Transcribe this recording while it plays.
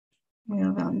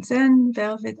Wir werden sehen,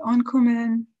 wer wird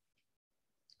ankommen.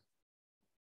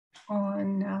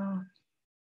 Und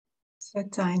es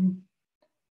wird sein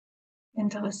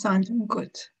interessant und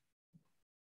gut.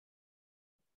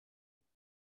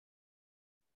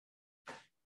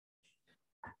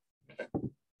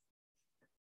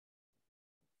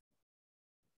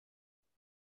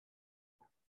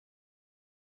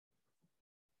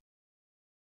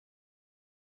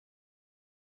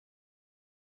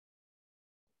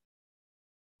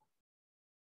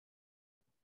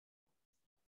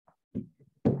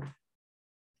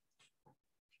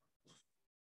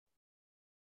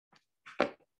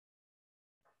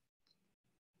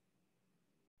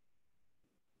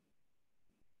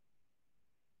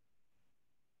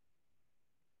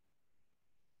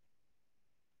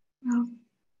 Ja.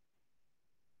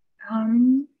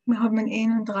 Wir haben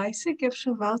 31,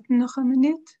 even warten nog een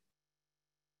minuut.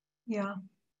 Ja.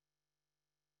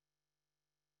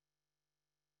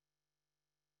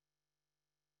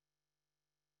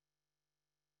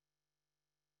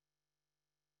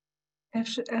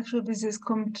 Even bis es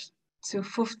kommt zu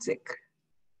 50.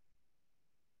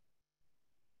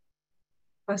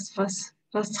 Was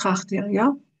tracht ihr,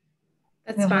 ja?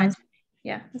 That's fine.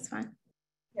 Yeah, that's fine.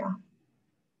 Ja.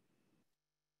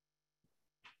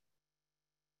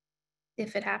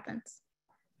 If it happens.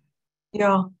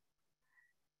 Ja.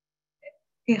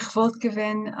 Ich wollte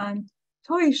gewinnen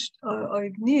enttäuscht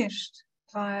euch nicht,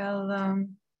 weil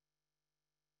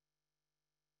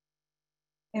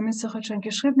ihr müsst doch schon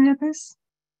geschrieben etwas.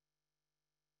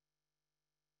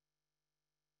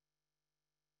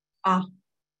 Ah.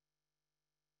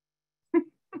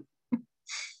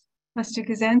 Hast du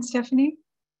gesehen, Stefanie?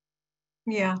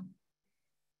 Ja.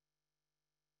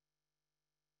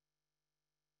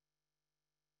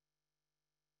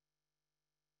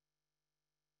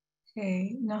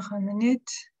 Okay, noch a minute.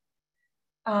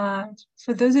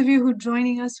 For those of you who are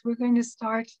joining us, we're going to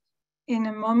start in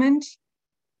a moment.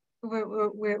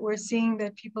 We're seeing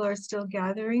that people are still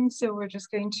gathering, so we're just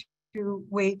going to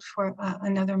wait for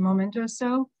another moment or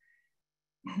so.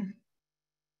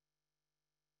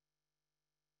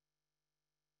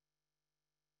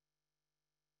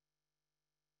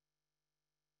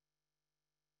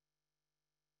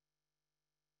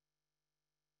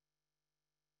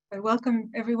 But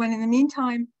welcome everyone. In the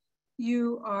meantime,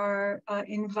 you are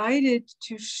invited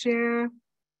to share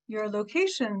your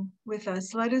location with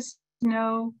us. Let us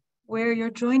know where you're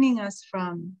joining us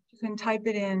from. You can type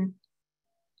it in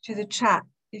to the chat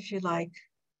if you like.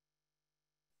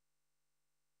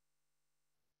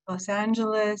 Los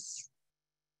Angeles,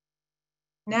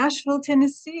 Nashville,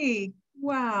 Tennessee.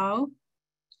 Wow.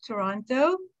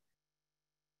 Toronto.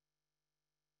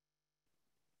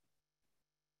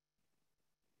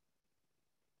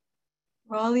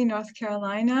 Raleigh, North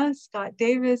Carolina. Scott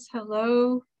Davis,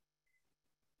 hello.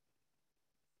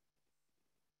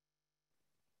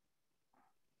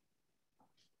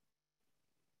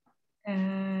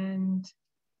 And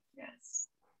yes,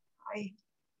 hi.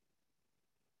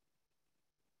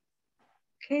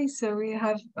 Okay, so we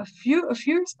have a few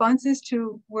responses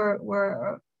to where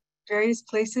various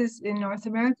places in North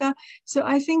America. So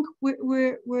I think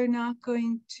we're not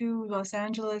going to Los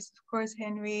Angeles, of course.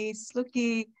 Henry,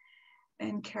 Slooky,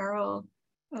 and Carol.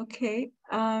 Okay.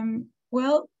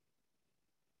 Well,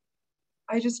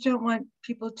 I just don't want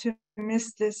people to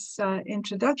miss this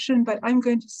introduction, but I'm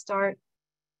going to start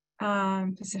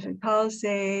Pacific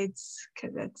Palisades.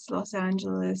 That's Los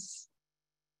Angeles.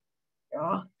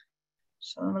 Yeah.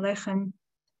 Shalom Aleichem.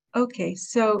 Okay,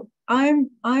 so I'm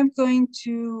going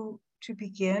to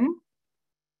begin.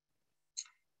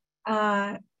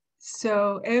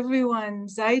 So everyone,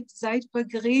 seid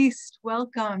begrüßt.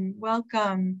 Welcome.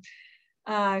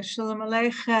 Shalom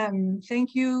Aleichem.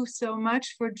 Thank you so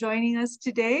much for joining us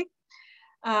today.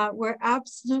 We're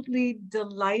absolutely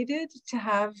delighted to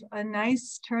have a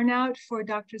nice turnout for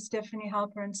Dr. Stefanie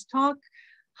Halpern's talk,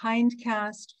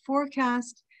 HINDCAST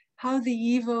Forecast, how the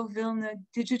YIVO Vilna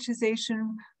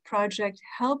Digitization project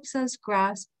helps us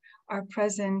grasp our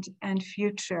present and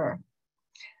future.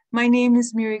 My name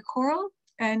is Miri Coral,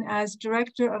 and as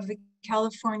director of the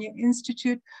California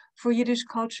Institute for Yiddish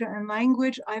Culture and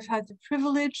Language, I've had the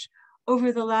privilege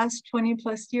over the last 20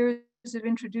 plus years of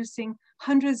introducing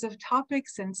hundreds of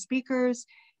topics and speakers,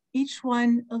 each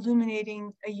one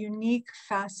illuminating a unique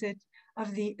facet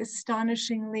of the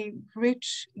astonishingly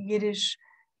rich Yiddish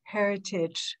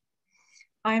heritage.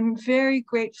 I'm very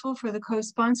grateful for the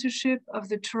co-sponsorship of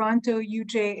the Toronto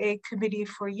UJA Committee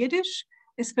for Yiddish,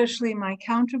 especially my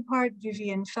counterpart,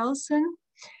 Vivian Felsen,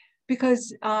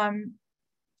 because,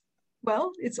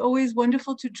 well, it's always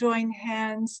wonderful to join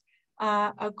hands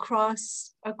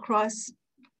across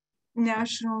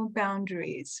national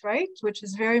boundaries, right? Which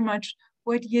is very much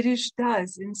what Yiddish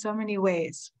does in so many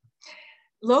ways.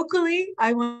 Locally,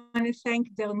 I want to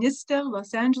thank Der Nister,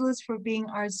 Los Angeles, for being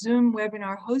our Zoom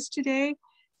webinar host today,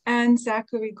 and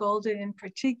Zachary Golden in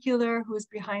particular, who is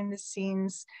behind the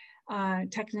scenes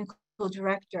technical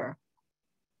director.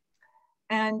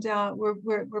 And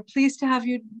we're pleased to have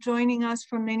you joining us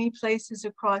from many places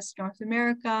across North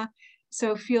America.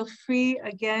 So feel free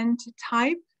again to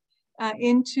type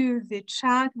into the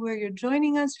chat where you're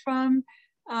joining us from.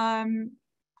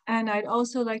 And I'd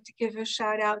also like to give a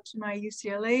shout out to my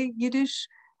UCLA Yiddish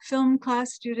film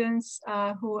class students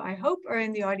who I hope are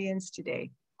in the audience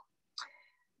today.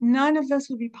 None of this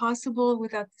would be possible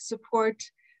without the support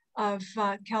of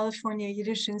California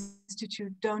Yiddish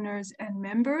Institute donors and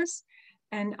members.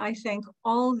 And I thank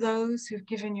all those who've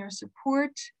given your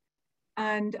support.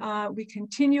 And we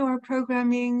continue our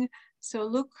programming. So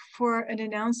look for an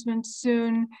announcement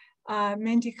soon.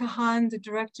 Mendy Kahan, the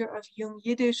director of Young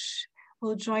Yiddish,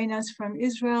 will join us from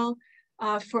Israel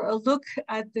for a look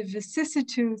at the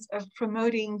vicissitudes of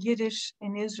promoting Yiddish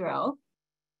in Israel.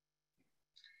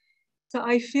 So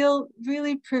I feel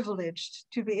really privileged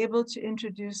to be able to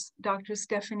introduce Dr.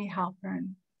 Stefanie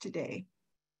Halpern today.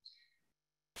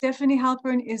 Stefanie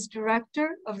Halpern is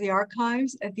director of the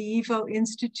archives at the YIVO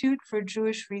Institute for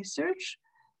Jewish Research,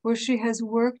 where she has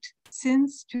worked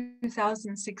since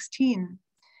 2016.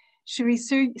 She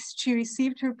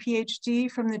received her PhD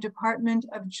from the Department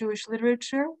of Jewish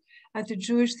Literature at the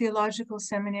Jewish Theological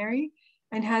Seminary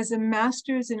and has a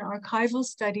master's in archival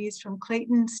studies from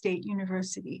Clayton State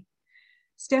University.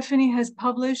 Stefanie has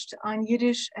published on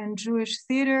Yiddish and Jewish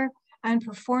theater and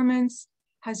performance,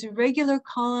 has a regular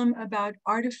column about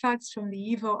artifacts from the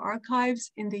YIVO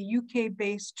Archives in the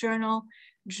UK-based journal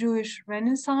Jewish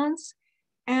Renaissance,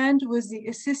 and was the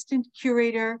assistant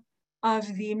curator of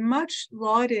the much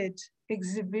lauded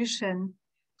exhibition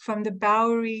From the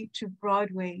Bowery to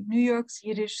Broadway, New York's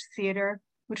Yiddish Theater,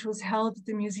 which was held at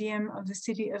the Museum of the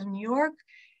City of New York,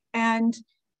 and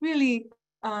really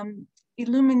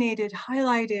illuminated,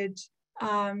 highlighted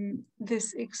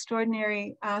this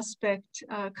extraordinary aspect,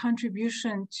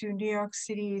 contribution to New York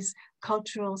City's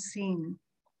cultural scene.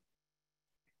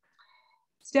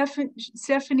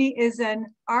 Stefanie is an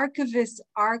archivist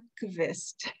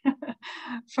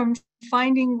from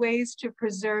finding ways to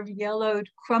preserve yellowed,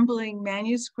 crumbling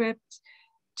manuscripts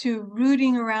to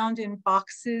rooting around in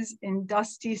boxes in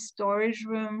dusty storage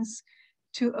rooms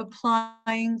to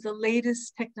applying the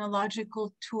latest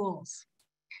technological tools.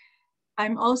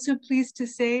 I'm also pleased to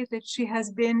say that she has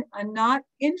been a not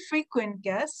infrequent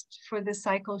guest for the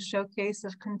CIYCL Showcase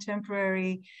of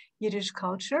Contemporary Yiddish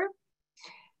Culture.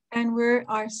 And we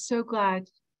are so glad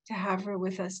to have her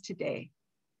with us today.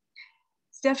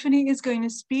 Stefanie is going to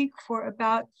speak for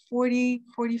about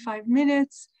 45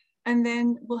 minutes, and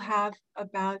then we'll have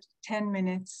about 10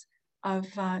 minutes of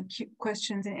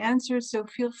questions and answers. So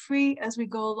feel free as we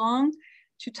go along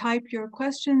to type your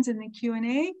questions in the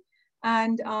Q&A,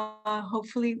 and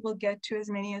hopefully we'll get to as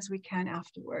many as we can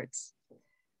afterwards.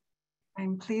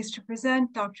 I'm pleased to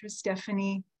present Dr.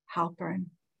 Stefanie Halpern.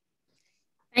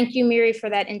 Thank you, Miri, for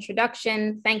that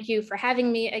introduction. Thank you for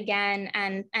having me again.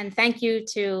 And thank you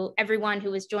to everyone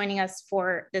who is joining us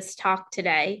for this talk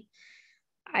today.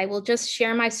 I will just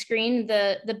share my screen.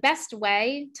 The best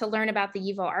way to learn about the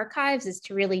YIVO Archives is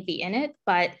to really be in it,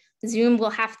 but Zoom will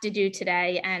have to do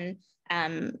today. And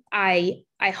I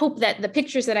hope that the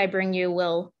pictures that I bring you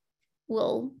will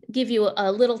give you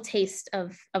a little taste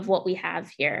of what we have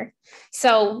here.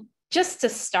 So just to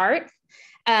start,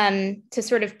 to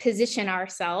sort of position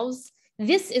ourselves,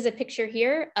 this is a picture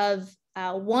here of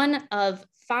one of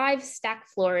 5 stack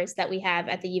floors that we have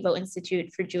at the YIVO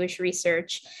Institute for Jewish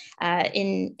Research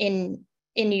in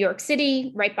New York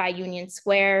City, right by Union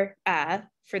Square,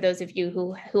 for those of you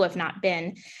who have not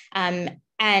been.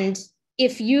 And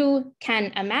if you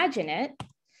can imagine it,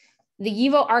 the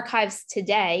YIVO Archives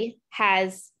today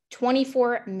has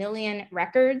 24 million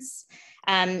records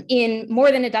in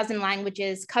more than a dozen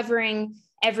languages, covering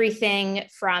everything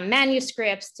from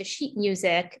manuscripts to sheet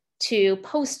music to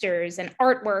posters and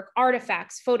artwork,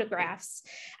 artifacts, photographs.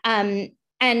 And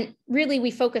really we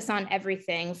focus on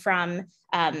everything from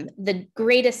the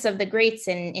greatest of the greats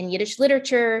in Yiddish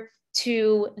literature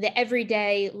to the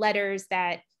everyday letters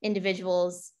that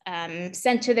individuals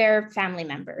sent to their family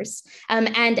members,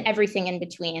 and everything in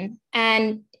between.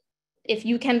 And if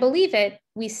you can believe it,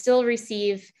 we still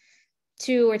receive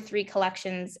 2 or 3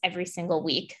 collections every single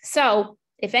week. So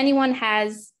if anyone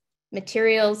has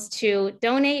materials to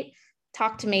donate,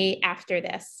 talk to me after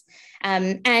this.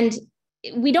 And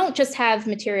we don't just have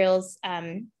materials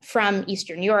from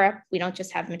Eastern Europe. We don't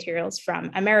just have materials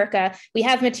from America. We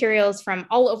have materials from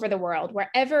all over the world.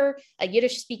 Wherever a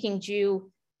Yiddish-speaking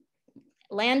Jew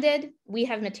landed, we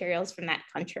have materials from that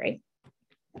country.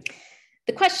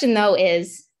 The question, though,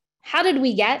 is how did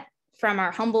we get from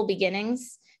our humble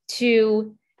beginnings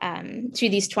to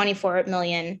these 24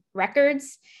 million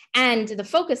records? And the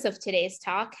focus of today's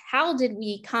talk, how did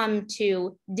we come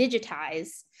to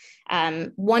digitize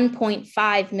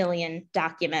 1.5 million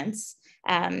documents,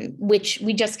 which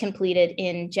we just completed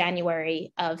in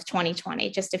January of 2020,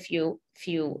 just a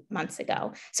few months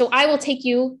ago. So I will take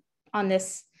you on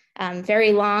this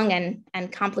very long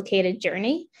and complicated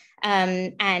journey,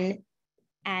 and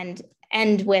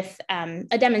end with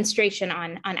a demonstration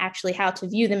on actually how to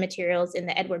view the materials in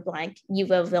the Edward Blank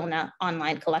YIVO Vilna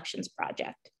online collections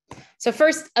project. So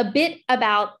first, a bit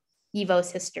about YIVO's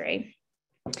history.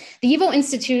 The YIVO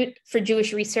Institute for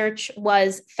Jewish Research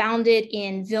was founded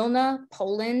in Vilna,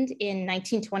 Poland in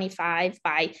 1925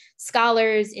 by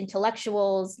scholars,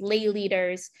 intellectuals, lay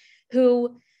leaders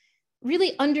who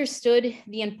really understood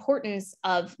the importance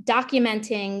of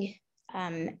documenting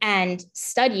and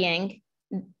studying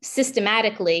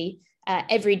systematically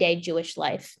everyday Jewish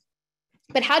life.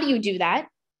 But how do you do that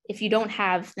if you don't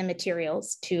have the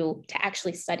materials to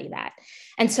actually study that?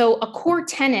 And so a core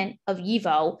tenet of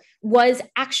YIVO was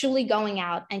actually going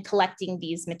out and collecting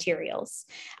these materials.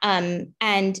 And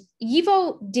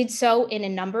YIVO did so in a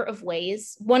number of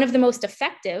ways. One of the most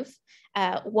effective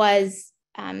was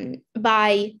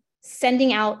by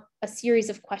sending out a series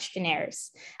of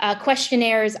questionnaires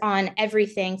on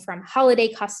everything from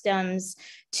holiday customs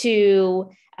to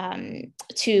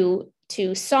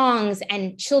songs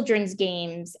and children's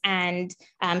games and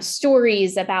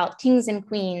stories about kings and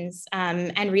queens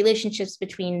and relationships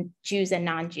between Jews and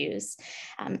non-Jews.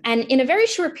 And in a very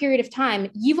short period of time,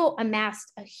 YIVO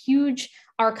amassed a huge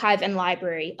archive and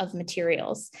library of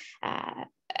materials.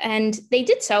 And they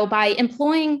did so by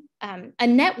employing a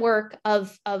network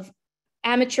of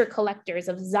amateur collectors,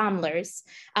 of sammlers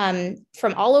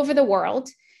from all over the world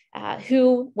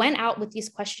who went out with these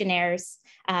questionnaires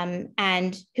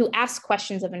and who asked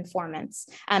questions of informants.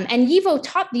 And YIVO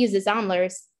taught these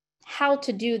sammlers how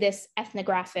to do this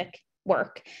ethnographic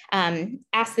work,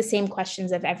 ask the same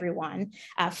questions of everyone,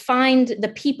 find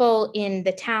the people in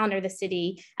the town or the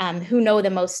city who know the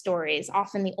most stories,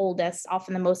 often the oldest,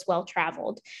 often the most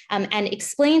well-traveled, and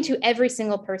explain to every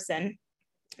single person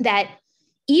that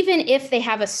even if they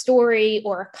have a story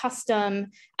or a custom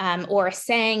or a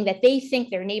saying that they think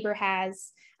their neighbor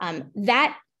has,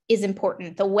 that is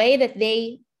important. The way that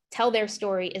they tell their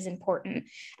story is important.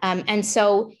 And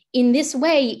so in this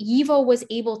way, YIVO was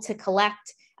able to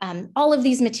collect all of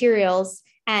these materials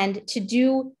and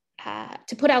to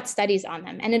put out studies on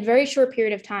them. And in a very short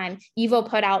period of time, YIVO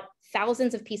put out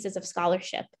thousands of pieces of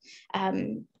scholarship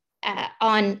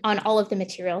on all of the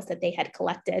materials that they had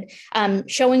collected,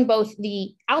 showing both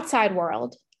the outside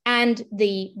world and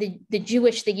the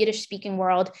Jewish, the Yiddish-speaking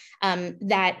world,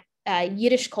 that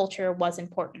Yiddish culture was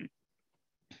important.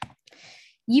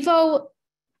 YIVO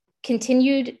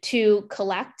continued to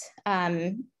collect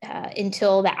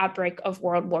until the outbreak of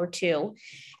World War II.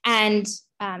 And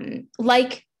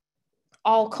like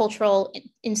all cultural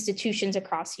institutions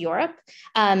across Europe,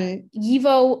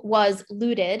 YIVO was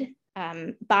looted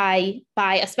by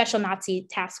a special Nazi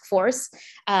task force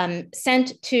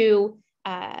sent to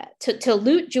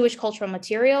loot Jewish cultural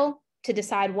material, to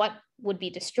decide what would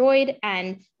be destroyed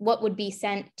and what would be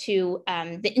sent to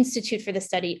the Institute for the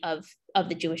Study of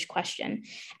the Jewish Question.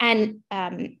 And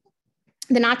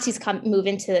the Nazis move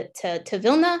into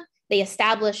Vilna. They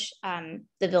establish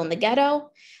the Vilna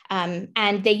Ghetto,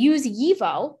 and they use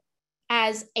YIVO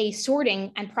as a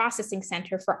sorting and processing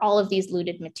center for all of these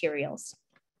looted materials.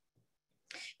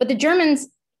 But the Germans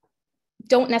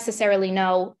don't necessarily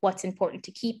know what's important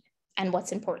to keep and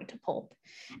what's important to pulp.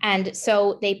 And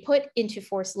so they put into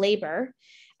forced labor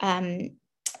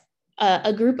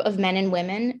a group of men and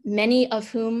women, many of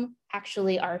whom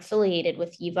actually are affiliated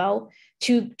with YIVO,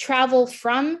 to travel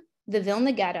from the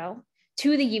Vilna Ghetto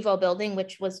to the YIVO building,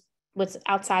 which was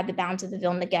outside the bounds of the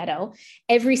Vilna Ghetto,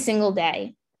 every single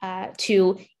day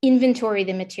to inventory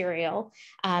the material,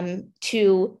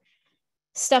 to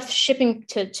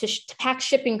pack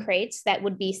shipping crates that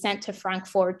would be sent to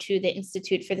Frankfurt to the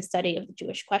Institute for the Study of the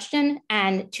Jewish Question,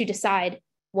 and to decide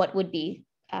what would be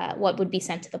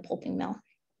sent to the pulping mill.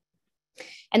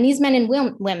 And these men and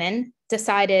women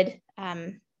decided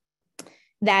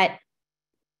that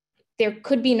there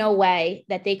could be no way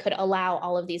that they could allow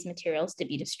all of these materials to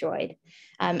be destroyed.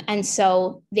 And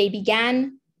so they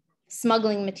began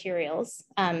smuggling materials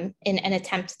in an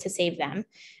attempt to save them.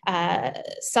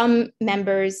 Some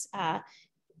members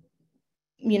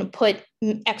put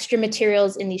extra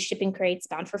materials in these shipping crates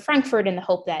bound for Frankfurt in the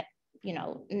hope that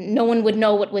no one would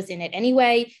know what was in it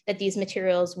anyway, that these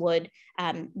materials would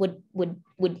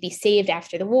be saved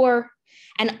after the war.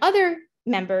 And other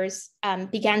members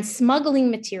began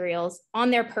smuggling materials on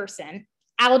their person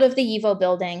out of the YIVO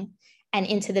building and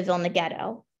into the Vilna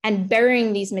Ghetto, and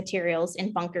burying these materials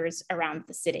in bunkers around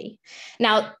the city.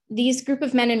 Now, these group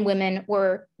of men and women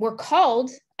were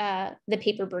called the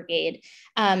Paper Brigade,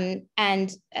 and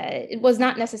it was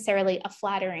not necessarily a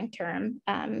flattering term.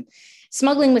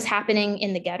 Smuggling was happening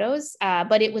in the ghettos,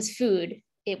 but it was food,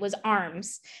 it was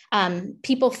arms.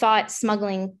 People thought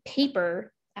smuggling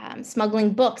paper,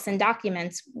 smuggling books and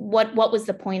documents, what was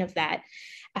the point of that?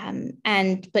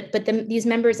 These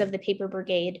members of the Paper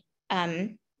Brigade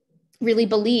really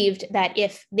believed that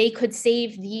if they could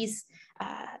save these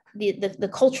the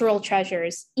cultural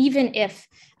treasures, even if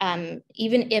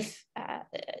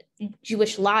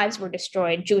Jewish lives were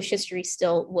destroyed, Jewish history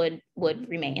still would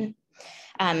remain.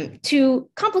 To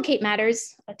complicate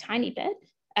matters a tiny bit,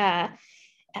 the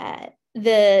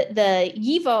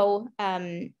YIVO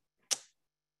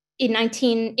in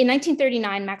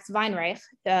 1939, Max Weinreich,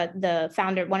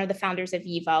 one of the founders of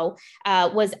YIVO,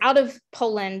 was out of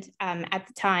Poland at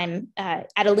the time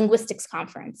at a linguistics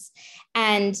conference.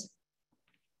 And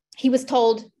he was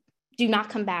told, do not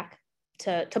come back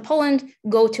to Poland,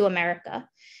 go to America.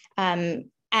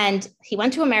 And he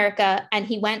went to America, and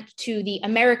he went to the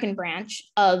American branch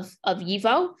of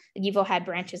YIVO. YIVO had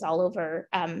branches all over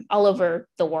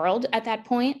the world at that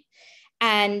point.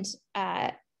 And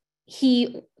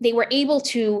they were able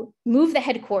to move the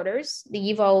headquarters,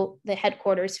 the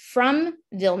headquarters from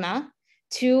Vilna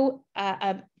to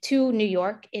New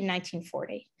York in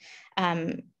 1940.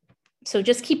 So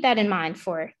just keep that in mind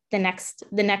for the next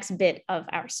bit of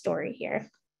our story here.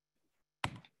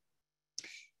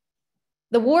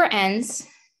 The war ends,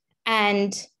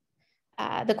 and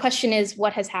the question is,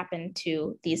 what has happened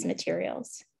to these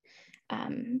materials?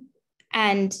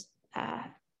 And a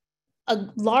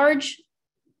large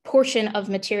portion of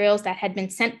materials that had been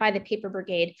sent by the Paper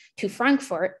Brigade to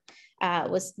Frankfurt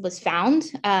was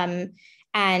found.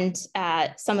 And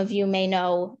some of you may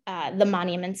know the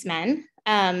Monuments Men.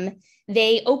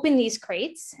 They open these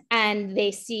crates and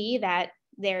they see that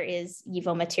there is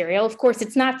YIVO material. Of course,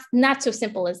 it's not so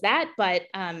simple as that, but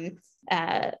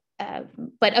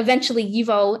eventually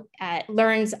YIVO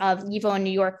in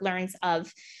New York learns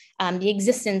of the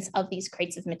existence of these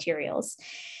crates of materials.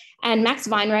 And Max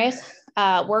Weinreich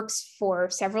works for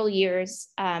several years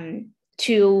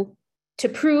to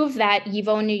prove that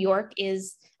YIVO in New York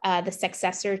is the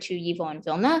successor to YIVO in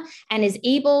Vilna, and is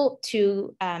able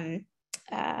to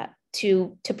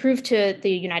prove to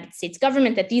the United States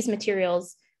government that these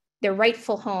materials, their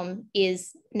rightful home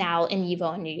is now in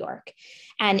YIVO in New York.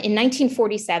 And in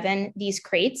 1947, these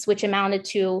crates, which amounted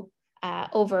to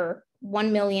over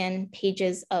 1 million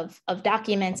pages of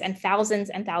documents and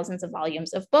thousands of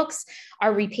volumes of books,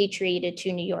 are repatriated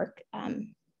to New York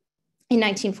in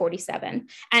 1947.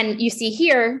 And you see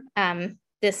here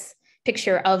this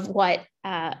picture of what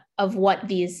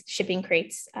these shipping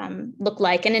crates look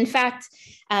like. And in fact,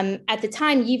 at the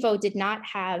time, YIVO did not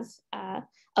have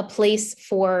a place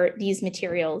for these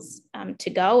materials to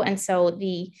go. And so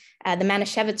the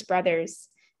Manischewitz brothers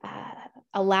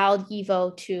allowed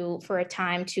YIVO for a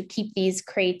time to keep these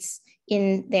crates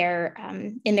in their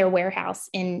warehouse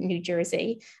in New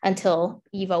Jersey until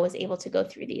YIVO was able to go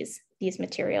through these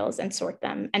materials and sort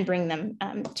them and bring them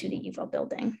to the YIVO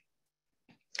building.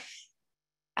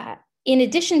 In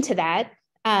addition to that,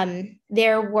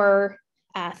 there were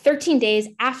 13 days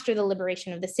after the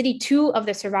liberation of the city, 2 of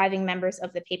the surviving members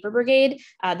of the Paper Brigade,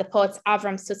 the poets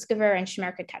Avram Sutzkever and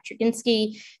Shmerka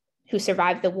Kaczerginski, who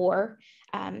survived the war,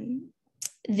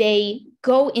 they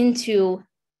go into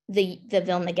the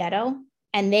Vilna Ghetto,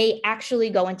 and they actually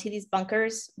go into these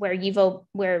bunkers where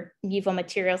YIVO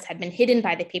materials had been hidden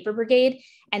by the Paper Brigade,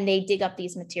 and they dig up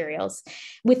these materials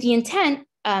with the intent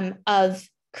of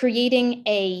creating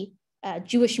a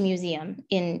Jewish museum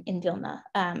in Vilna,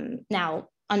 now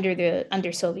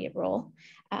under Soviet rule.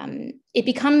 It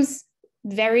becomes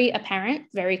very apparent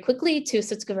very quickly to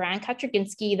Sutzkever and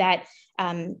Kaczerginski that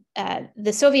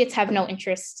the Soviets have no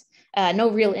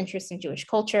real interest in Jewish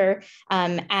culture.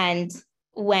 And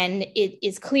when it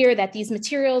is clear that these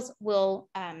materials will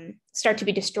start to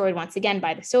be destroyed once again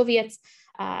by the Soviets,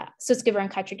 Sutzkever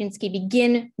and Kaczerginski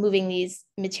begin moving these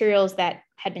materials that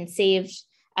had been saved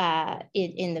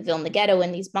in the Vilna Ghetto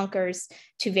in these bunkers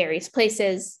to various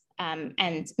places.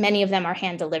 and many of them are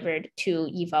hand delivered to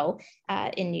YIVO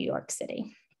in New York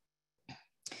City.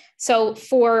 So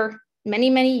for many,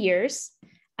 many years,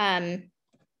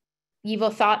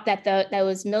 YIVO thought that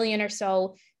those million or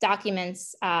so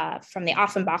documents from the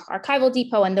Offenbach archival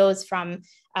depot and those from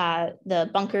the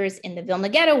bunkers in the Vilna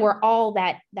Ghetto were all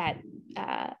that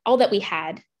we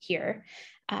had here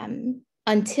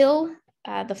until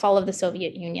the fall of the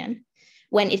Soviet Union,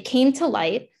 when it came to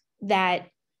light that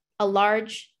a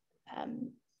large,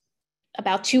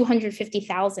 about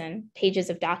 250,000 pages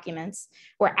of documents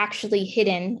were actually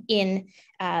hidden in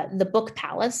the Book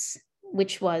Palace,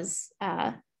 which was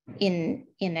in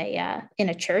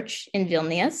a church in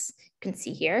Vilnius. You can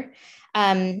see here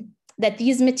that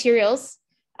these materials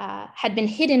had been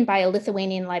hidden by a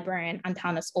Lithuanian librarian,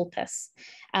 Antanas Ulpis,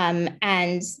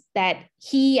 and that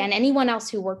he and anyone else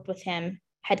who worked with him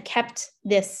had kept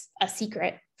this a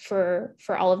secret for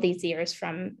all of these years,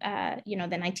 from the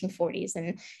 1940s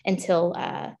and until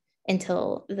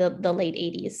the late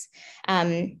 80s.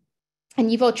 And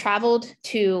YIVO traveled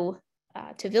to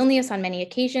Vilnius on many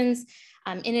occasions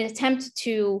in an attempt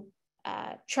to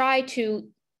try to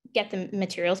get the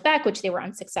materials back, which they were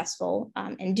unsuccessful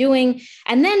in doing.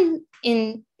 And then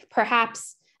in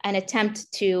perhaps an attempt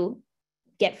to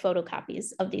get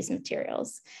photocopies of these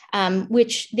materials,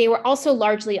 which they were also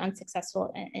largely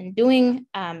unsuccessful in doing.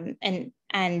 And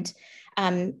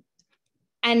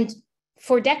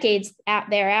for decades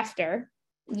thereafter,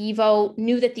 YIVO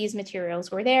knew that these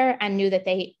materials were there and knew that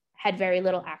they had very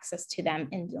little access to them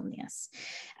in Vilnius.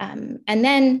 And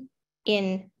then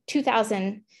in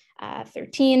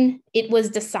 2013, it was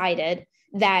decided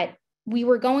that we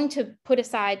were going to put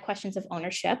aside questions of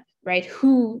ownership, right?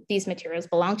 Who these materials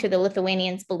belong to. The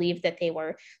Lithuanians believed that they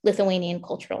were Lithuanian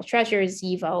cultural treasures.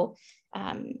 YIVO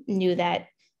knew that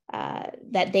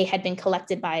they had been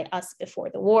collected by us before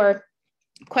the war.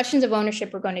 Questions of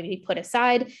ownership were going to be put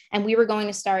aside, and we were going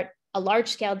to start a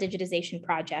large-scale digitization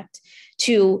project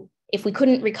to, if we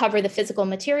couldn't recover the physical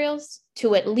materials,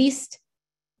 to at least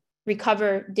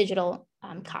recover digital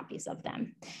copies of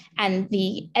them. And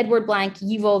the Edward Blank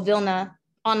YIVO Vilna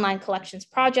online collections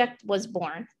project was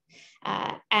born.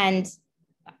 And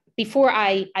before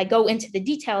I go into the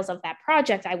details of that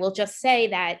project, I will just say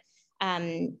that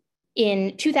in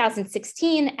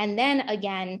 2016, and then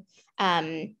again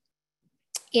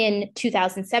in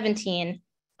 2017,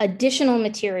 additional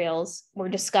materials were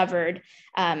discovered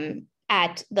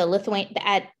at the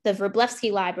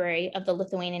Wróblewski Library of the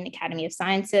Lithuanian Academy of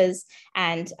Sciences,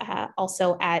 and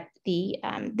also at the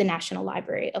National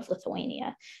Library of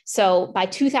Lithuania. So by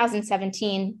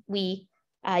 2017,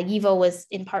 YIVO was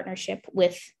in partnership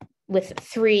with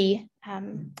three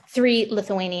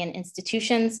Lithuanian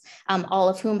institutions, all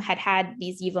of whom had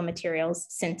these YIVO materials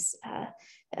since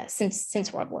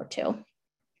World War II.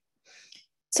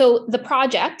 So the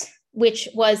project, which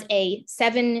was a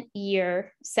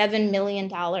 7-year, $7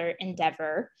 million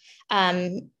endeavor,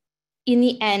 in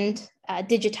the end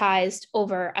digitized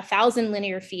over 1,000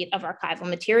 linear feet of archival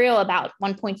material, about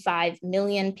 1.5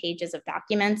 million pages of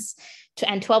documents,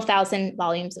 and 12,000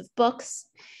 volumes of books,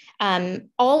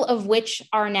 all of which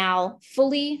are now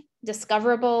fully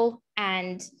discoverable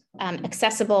and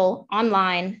accessible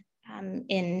online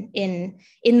in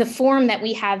the form that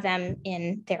we have them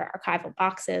in their archival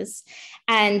boxes.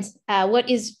 And what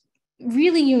is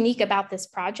really unique about this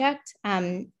project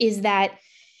is that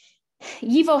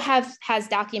YIVO has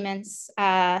documents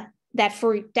that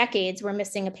for decades were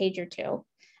missing a page or two.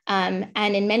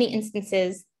 And in many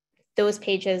instances, those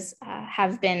pages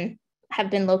have been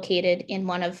located in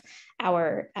one of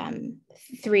our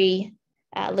 3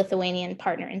 Lithuanian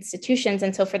partner institutions.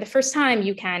 And so for the first time,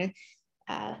 you can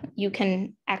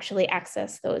actually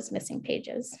access those missing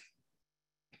pages.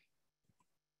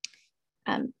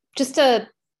 Just a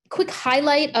quick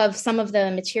highlight of some of the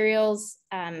materials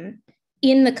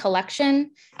in the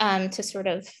collection to sort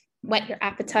of whet your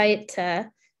appetite to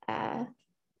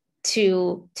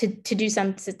do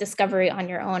some discovery on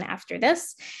your own after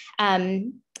this.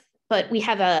 But we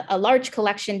have a large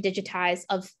collection digitized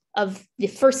of the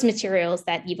first materials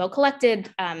that YIVO collected.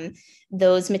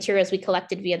 Those materials we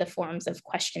collected via the forms of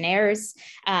questionnaires,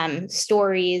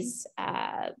 stories,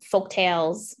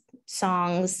 folktales,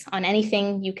 songs on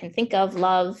anything you can think of: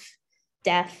 love,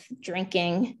 death,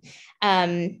 drinking.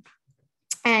 And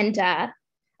a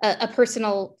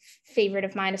personal favorite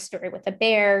of mine, a story with a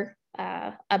bear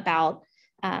about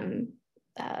a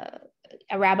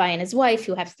rabbi and his wife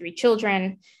who have 3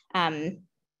 children.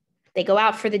 They go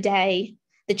out for the day.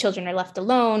 The children are left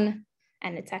alone,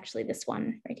 and it's actually this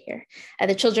one right here.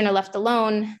 The children are left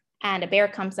alone, and a bear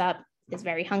comes up, is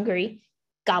very hungry,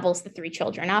 gobbles the 3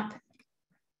 children up.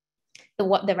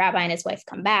 the rabbi and his wife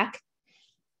come back.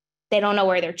 They don't know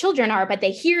where their children are, but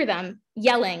they hear them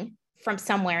yelling from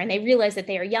somewhere, and they realize that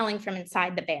they are yelling from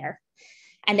inside the bear.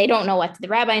 And they don't know what the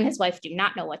rabbi and his wife do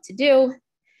not know what to do.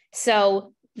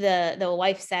 So the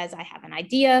wife says, I have an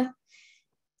idea.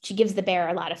 She gives the bear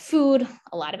a lot of food,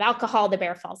 a lot of alcohol. The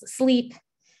bear falls asleep.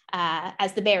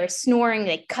 As the bear is snoring,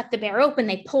 they cut the bear open.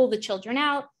 They pull the children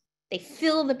out. They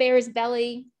fill the bear's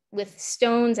belly with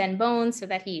stones and bones so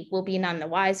that he will be none the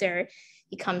wiser.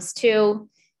 He comes to.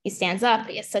 He stands up,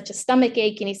 he has such a stomach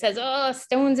ache, and he says, oh,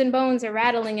 stones and bones are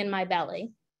rattling in my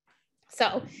belly.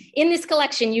 So in this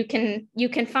collection, you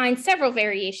can find several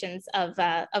variations of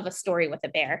a story with a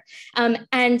bear.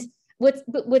 And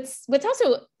what's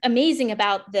also amazing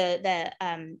about the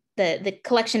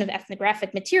collection of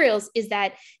ethnographic materials is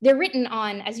that they're written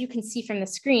on, as you can see from the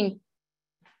screen,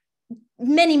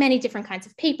 many different kinds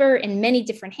of paper in many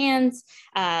different hands.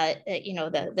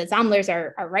 The Sammlers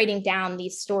are writing down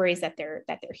these stories that they're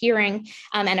hearing.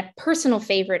 And a personal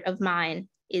favorite of mine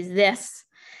is this.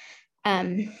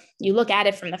 You look at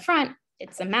it from the front.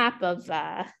 It's a map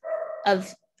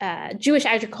of Jewish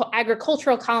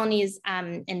agricultural colonies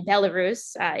in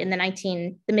Belarus in the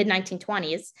mid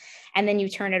 1920s, and then you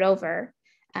turn it over,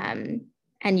 and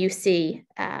you see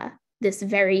this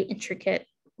very intricate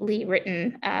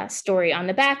written story on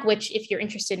the back, which if you're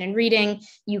interested in reading,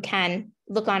 you can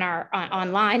look on our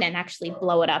online and actually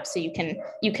blow it up so you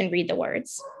can read the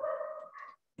words.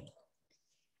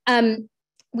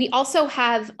 We also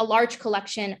have a large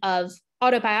collection of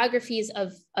autobiographies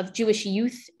of Jewish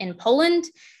youth in Poland.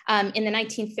 In the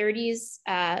 1930s,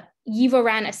 YIVO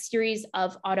ran a series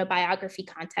of autobiography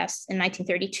contests in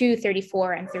 1932,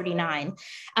 34, and 39.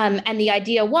 And the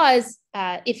idea was,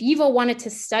 if YIVO wanted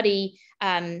to study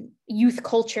youth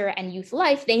culture and youth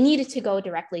life, they needed to go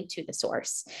directly to the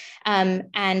source.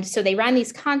 And so they ran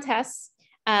these contests,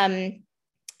 and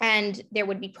there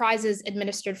would be prizes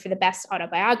administered for the best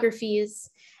autobiographies,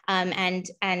 and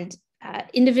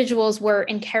individuals were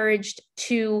encouraged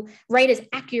to write as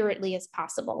accurately as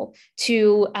possible,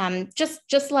 to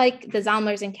just like the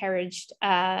Sammlers encouraged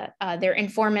their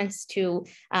informants to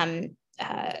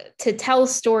tell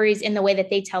stories in the way that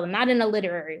they tell them, not in a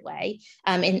literary way,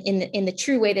 in the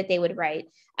true way that they would write.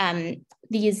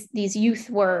 These youth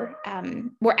were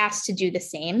asked to do the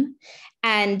same,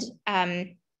 and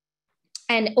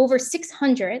over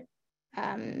 600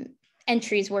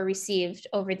 entries were received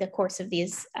over the course of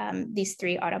these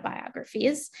three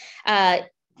autobiographies.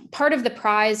 Part of the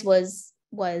prize was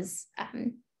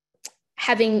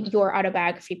having your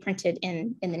autobiography printed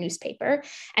in the newspaper.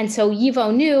 And so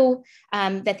YIVO knew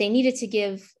that they needed to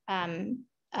give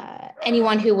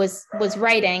anyone who was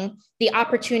writing the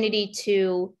opportunity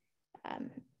to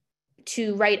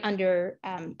write under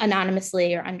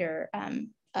anonymously or under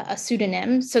a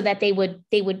pseudonym, so that they would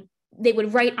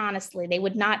write honestly. They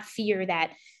would not fear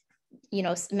that,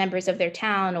 members of their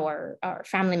town or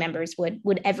family members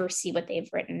would ever see what they've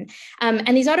written.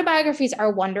 And these autobiographies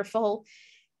are wonderful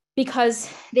because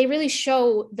they really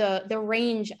show the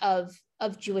range of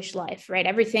Jewish life, right?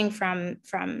 Everything from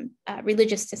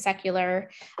religious to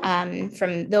secular,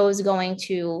 from those going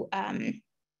to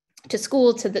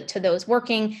school to those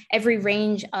working, every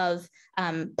range of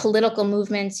political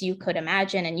movements you could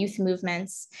imagine, and youth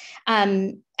movements.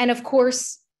 And of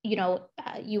course,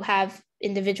 you have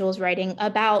individuals writing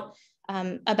about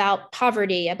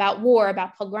poverty, about war,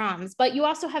 about pogroms, but you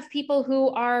also have people who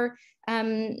are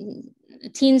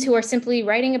teens who are simply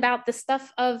writing about the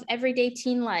stuff of everyday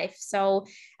teen life. So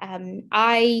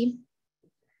I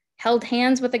held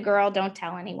hands with a girl, don't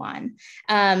tell anyone.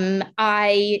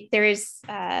 I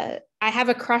have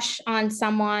a crush on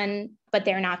someone, but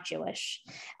they're not Jewish.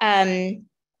 There's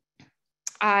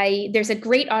a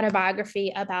great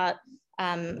autobiography about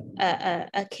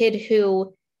a kid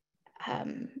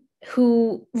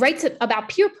who writes about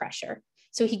peer pressure.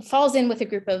 So he falls in with a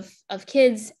group of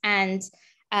kids, and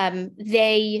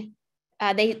they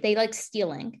like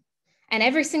stealing. And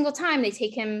every single time they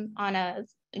take him on a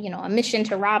mission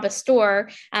to rob a store,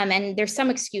 and there's some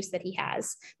excuse that he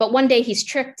has. But one day he's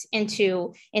tricked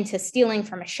into stealing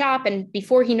from a shop, and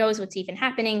before he knows what's even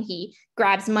happening, he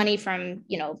grabs money from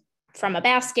a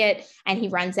basket and he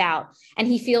runs out. And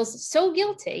he feels so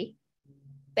guilty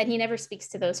that he never speaks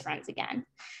to those friends again,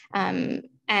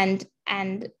 and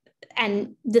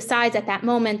decides at that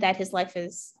moment that his life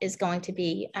is going to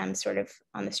be sort of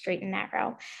on the straight and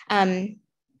narrow.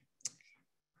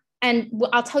 And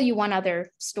I'll tell you one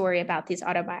other story about these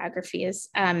autobiographies.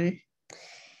 There's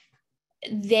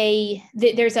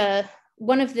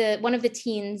one of the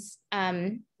teens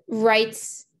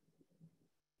writes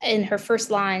in her first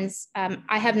lines,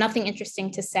 "I have nothing interesting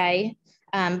to say.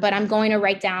 but I'm going to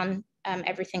write down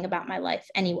everything about my life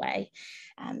anyway.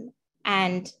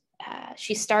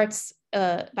 She starts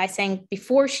by saying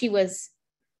before she was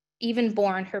even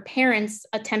born, her parents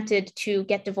attempted to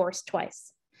get divorced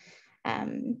twice,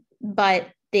 but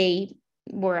they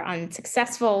were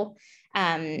unsuccessful.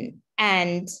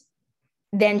 And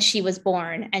then she was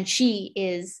born, and she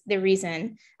is the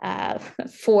reason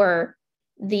for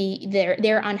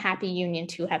their unhappy union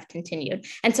to have continued.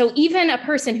 And so even a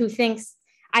person who thinks,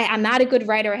 I'm not a good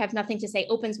writer, I have nothing to say,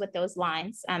 opens with those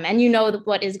lines. And you know that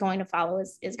what is going to follow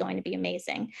is going to be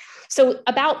amazing. So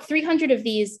about 300 of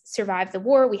these survived the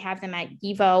war. We have them at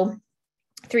YIVO,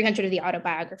 300 of the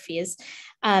autobiographies.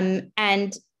 And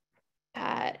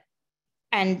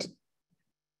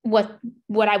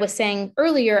what I was saying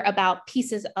earlier about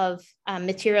pieces of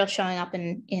material showing up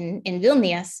in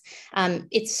Vilnius,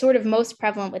 it's sort of most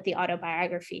prevalent with the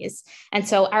autobiographies. And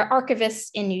so our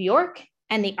archivists in New York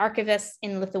and the archivists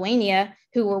in Lithuania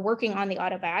who were working on the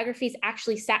autobiographies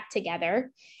actually sat together,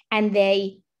 and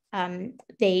they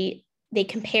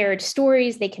compared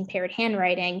stories, they compared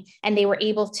handwriting, and they were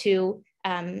able to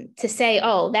say,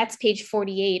 oh, that's page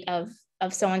 48 of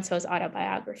so-and-so's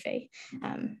autobiography.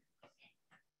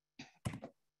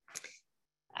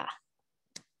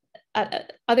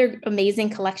 Other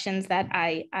amazing collections that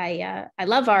I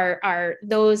love are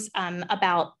those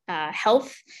about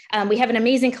health. We have an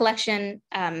amazing collection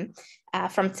from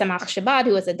Tzemach Shabbat,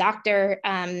 who was a doctor,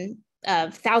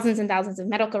 of thousands and thousands of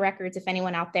medical records, if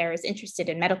anyone out there is interested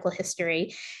in medical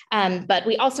history. But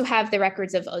we also have the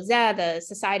records of OZEH, the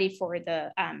Society for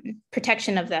the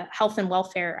Protection of the Health and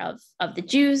Welfare of the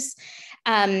Jews.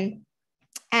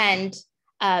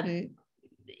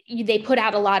 They put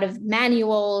out a lot of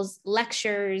manuals,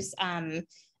 lectures,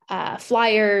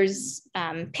 flyers,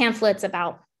 pamphlets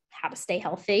about how to stay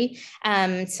healthy.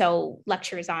 So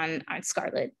lectures on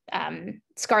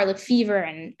scarlet fever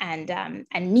and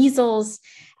measles.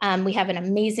 We have an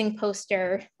amazing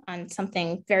poster on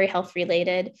something very health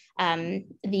related,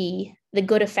 the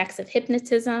good effects of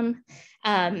hypnotism.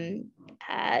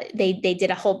 They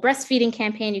did a whole breastfeeding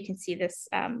campaign. You can see this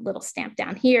little stamp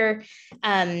down here.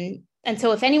 And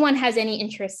so if anyone has any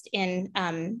interest in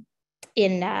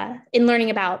learning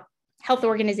about health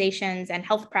organizations and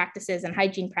health practices and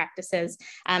hygiene practices,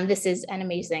 this is an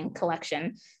amazing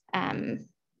collection.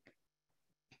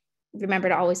 Remember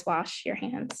to always wash your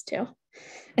hands too.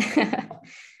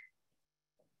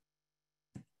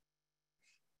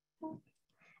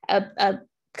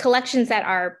 Collections that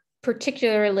are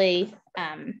particularly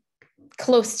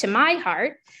close to my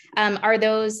heart are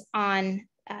those on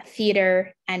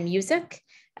theater and music.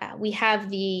 We have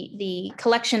the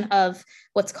collection of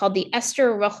what's called the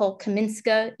Esther Rochel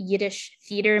Kaminska Yiddish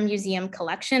Theater Museum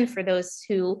Collection. For those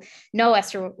who know,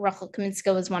 Esther Rochel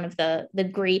Kaminska was one of the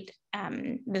great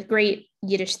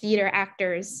Yiddish theater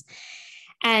actors.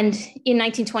 And in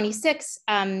 1926,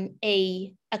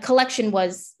 a collection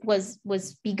was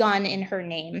begun in her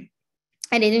name,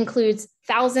 and it includes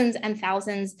thousands and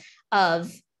thousands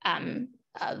of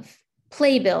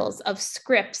playbills, of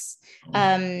scripts,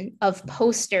 of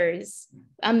posters,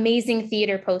 amazing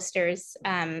theater posters,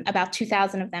 about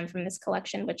 2,000 of them from this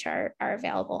collection, which are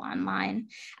available online.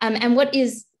 And what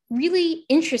is really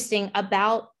interesting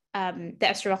about the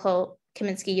Esther Rochel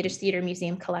Kaminska Yiddish Theater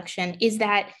Museum collection is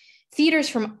that theaters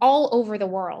from all over the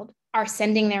world are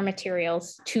sending their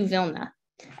materials to Vilna.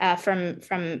 From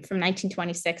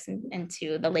 1926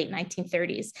 into the late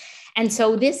 1930s. And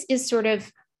so this is sort of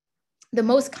the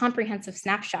most comprehensive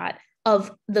snapshot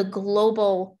of the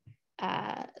global,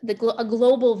 a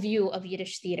global view of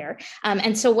Yiddish theater.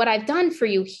 And so what I've done for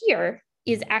you here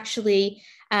is actually,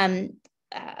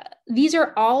 these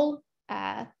are all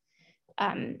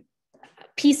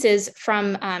pieces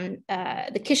from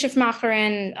the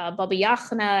Kishifmacherin, Baba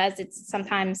Yachna, as it's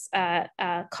sometimes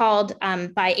called,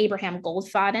 by Abraham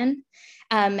Goldfaden.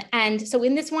 And so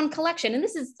in this one collection, and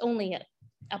this is only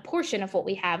a portion of what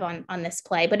we have on this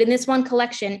play, but in this one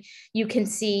collection, you can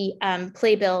see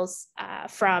playbills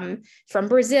from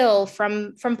Brazil,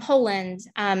 from Poland,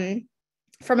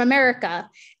 from America.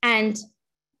 And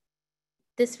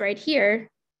this right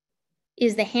here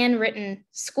is the handwritten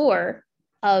score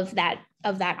of that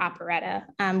operetta.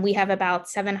 We have about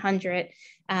 700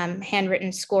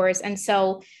 handwritten scores. And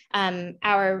so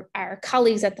our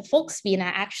colleagues at the Volksbühne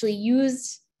actually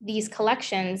used these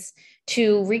collections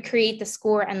to recreate the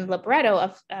score and libretto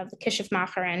of the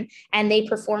Kishifmacherin, and they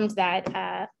performed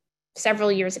that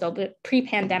several years ago, but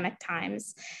pre-pandemic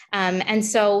times. And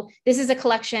so this is a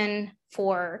collection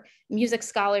for music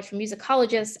scholars, for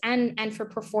musicologists, and for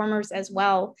performers as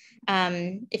well.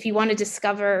 If you want to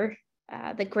discover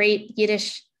the great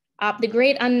Yiddish the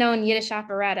great unknown Yiddish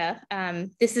operetta.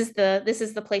 This is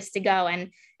the place to go,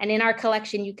 and in our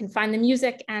collection you can find the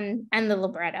music and the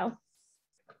libretto.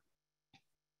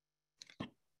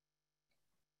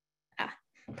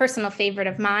 Personal favorite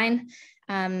of mine,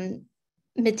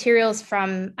 materials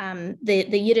from the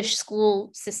Yiddish school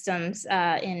systems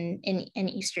in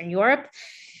Eastern Europe.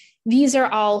 These are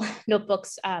all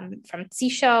notebooks from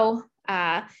CIYCL,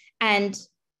 and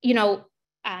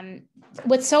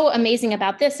what's so amazing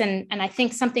about this, and I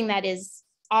think something that is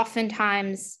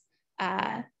oftentimes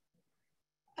a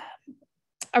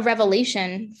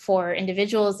revelation for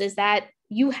individuals, is that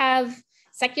you have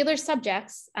secular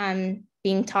subjects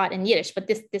being taught in Yiddish, but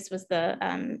this was the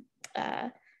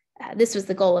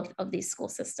goal of these school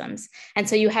systems. And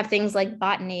so you have things like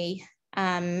botany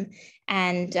and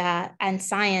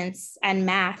science and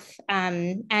math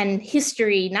and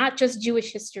history, not just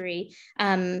Jewish history,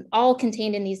 all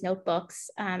contained in these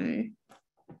notebooks.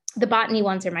 The botany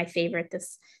ones are my favorite.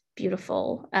 This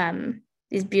beautiful,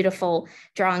 these beautiful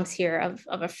drawings here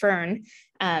of a fern.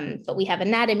 But we have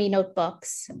anatomy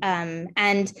notebooks,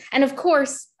 and of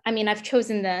course, I mean, I've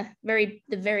chosen the very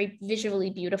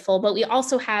visually beautiful, but we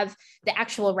also have the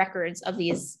actual records of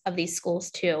these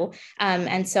schools too.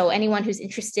 And so anyone who's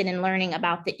interested in learning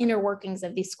about the inner workings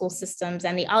of these school systems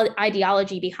and the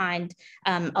ideology behind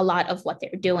a lot of what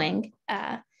they're doing,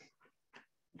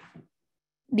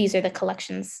 these are the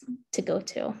collections to go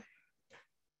to.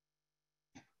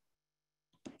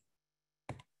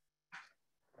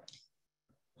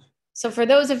 So for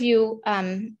those of you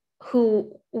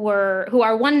who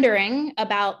are wondering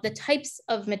about the types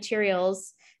of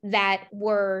materials that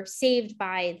were saved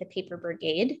by the paper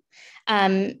brigade,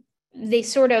 they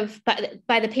sort of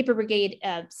by the paper brigade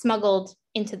smuggled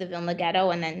into the Vilna Ghetto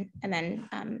and then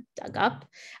dug up.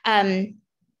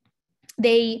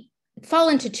 They fall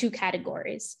into two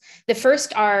categories. The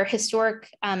first are historic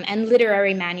and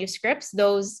literary manuscripts,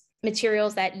 those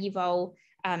materials that YIVO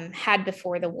had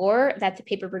before the war, that the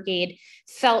paper brigade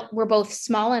felt were both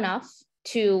small enough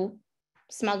to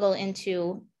smuggle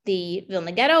into the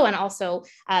Vilna Ghetto and also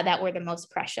that were the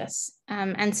most precious.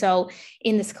 And so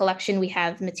in this collection, we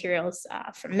have materials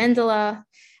from Mendele.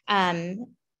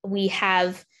 We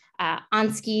have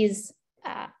Ansky's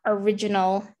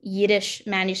original Yiddish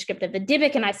manuscript of the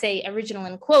Dybbuk, and I say original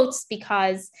in quotes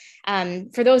because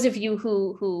for those of you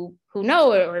who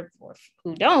know or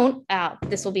who don't,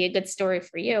 this will be a good story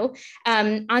for you.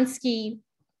 Ansky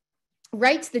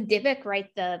writes the Dybbuk,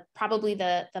 probably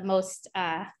the most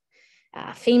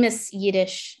famous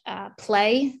Yiddish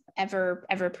play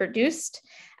ever produced.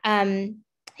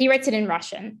 He writes it in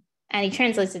Russian and he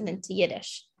translates it into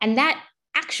Yiddish, and that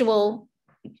actual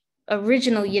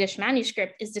original Yiddish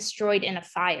manuscript is destroyed in a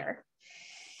fire.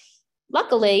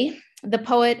 Luckily, the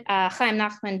poet Chaim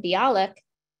Nachman Bialik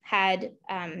had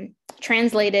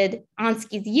translated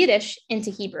Ansky's Yiddish into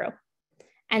Hebrew.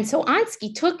 And so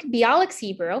Ansky took Bialik's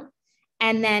Hebrew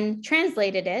and then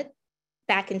translated it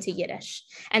back into Yiddish.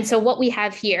 And so what we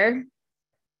have here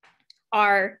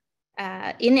are,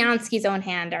 in Ansky's own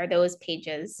hand, are those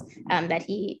pages that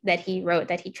he wrote,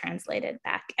 that he translated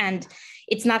back. And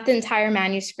it's not the entire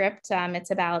manuscript.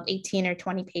 It's about 18 or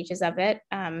 20 pages of it,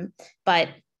 but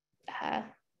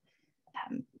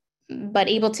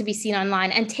able to be seen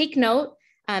online. And take note,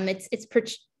 it's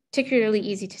particularly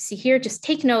easy to see here. Just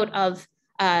take note of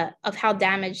how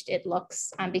damaged it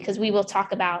looks, because we will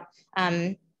talk about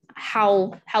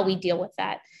how we deal with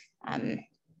that.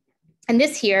 And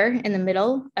this here in the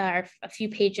middle are a few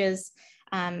pages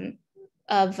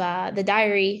of the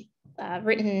diary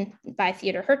written by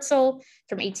Theodor Herzl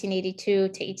from 1882 to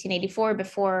 1884,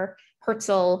 before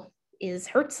Herzl is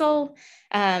Herzl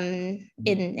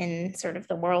in sort of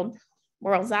the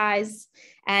world's eyes.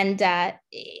 And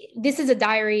this is a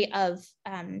diary of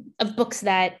books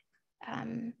that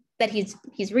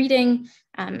he's reading,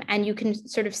 and you can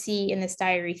sort of see in this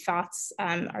diary thoughts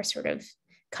are sort of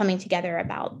coming together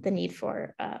about the need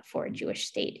for a Jewish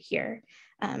state here.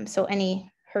 So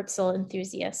any Herzl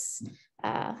enthusiasts,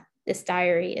 this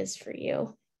diary is for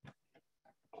you.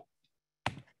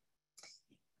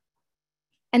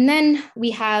 And then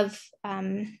we have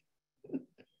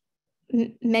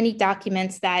many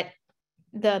documents that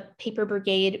the paper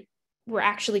brigade were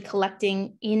actually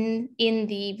collecting in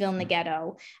the Vilna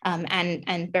Ghetto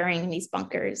and burying in these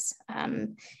bunkers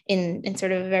in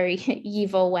sort of a very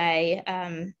YIVO way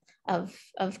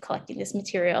of collecting these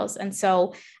materials. And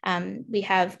so we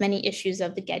have many issues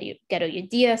of the Ghetto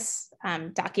Yiddish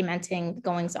documenting the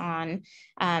goings on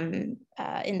in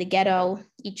the ghetto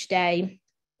each day.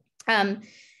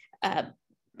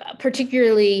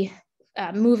 Particularly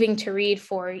moving to read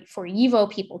for YIVO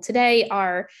people today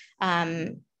are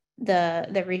the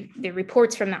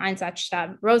reports from the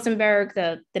Einsatzstab Rosenberg,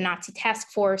 the Nazi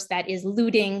task force that is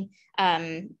looting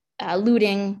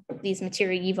these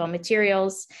YIVO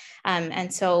materials.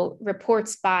 And so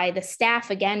reports by the staff,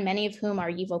 again, many of whom are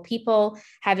YIVO people,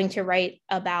 having to write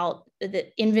about the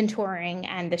inventorying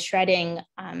and the shredding,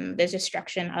 the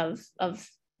destruction of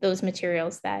those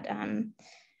materials that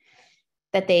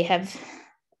they have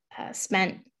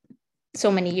spent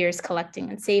so many years collecting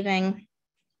and saving.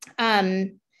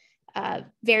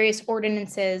 Various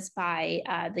ordinances by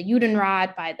the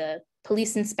Judenrat, by the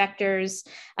police inspectors,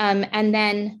 and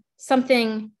then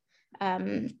something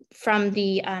from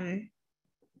the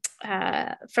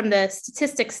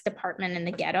statistics department in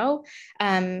the ghetto.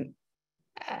 And,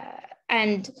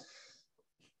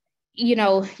 you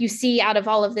know, you see out of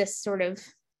all of this sort of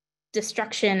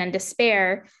destruction and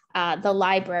despair, the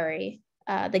library,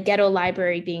 the ghetto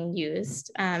library being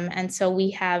used. And so we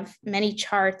have many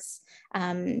charts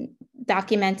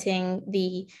documenting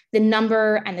the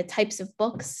number and the types of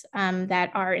books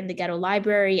that are in the ghetto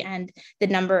library, and the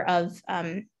number of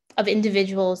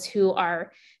individuals who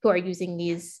are using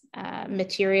these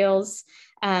materials.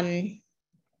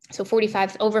 So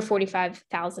over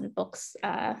 45,000 books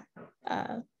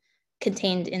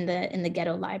contained in the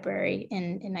ghetto library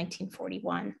in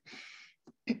 1941.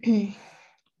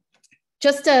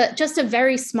 Just a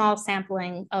very small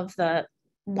sampling of the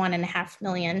 1.5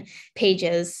 million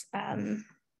pages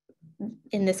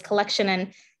in this collection.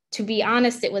 And to be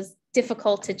honest, it was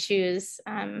difficult to choose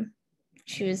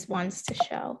ones to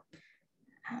show.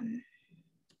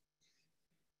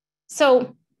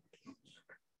 So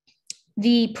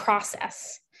the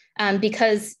process,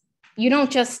 because you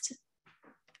don't just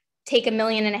take 1.5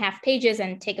 million pages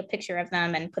and take a picture of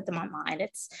them and put them online.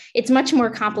 It's much more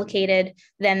complicated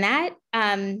than that.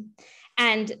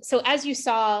 And so as you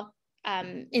saw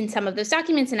in some of those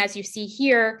documents, and as you see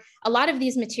here, a lot of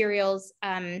these materials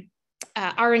were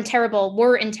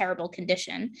in terrible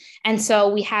condition. And so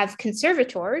we have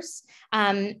conservators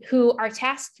who are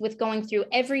tasked with going through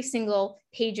every single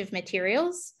page of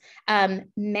materials,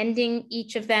 mending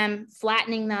each of them,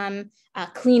 flattening them,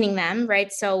 cleaning them,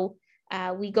 right? So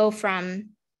we go from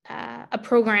a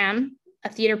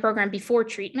theater program before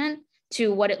treatment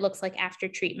to what it looks like after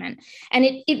treatment. And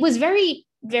it was very,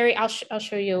 very, I'll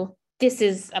show you. This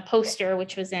is a poster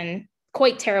which was in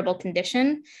quite terrible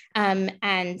condition,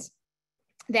 and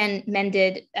then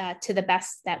mended to the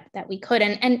best that we could.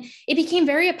 And it became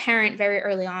very apparent very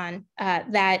early on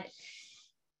that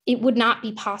it would not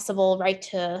be possible, right,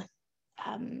 to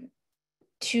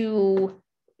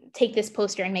take this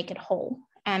poster and make it whole.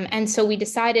 And so we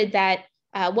decided that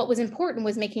what was important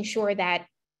was making sure that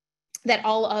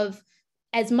all of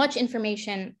as much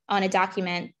information on a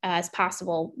document as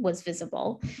possible was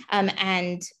visible.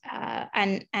 And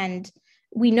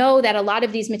we know that a lot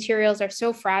of these materials are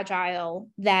so fragile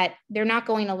that they're not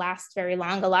going to last very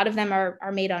long. A lot of them are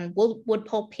made on wood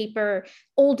pulp paper,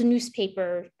 old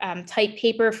newspaper type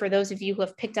paper. For those of you who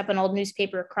have picked up an old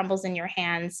newspaper, it crumbles in your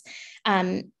hands.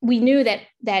 We knew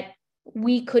that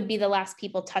we could be the last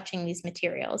people touching these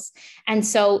materials. And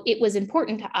so it was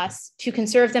important to us to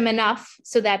conserve them enough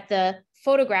so that the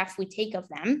photograph we take of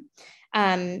them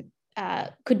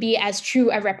could be as true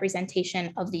a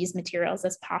representation of these materials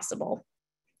as possible.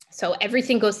 So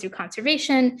everything goes through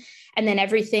conservation, and then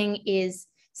everything is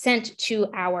sent to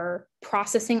our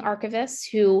processing archivists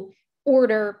who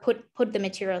put the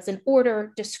materials in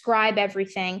order, describe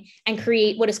everything, and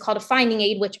create what is called a finding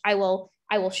aid, which I will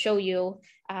show you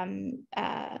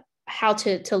how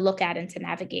to look at and to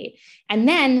navigate. And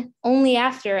then only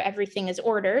after everything is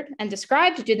ordered and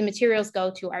described do the materials go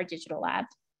to our digital lab.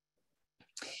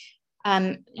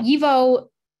 YIVO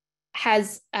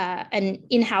has an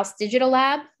in-house digital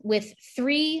lab with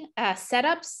three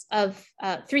setups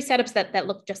that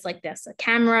look just like this: a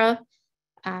camera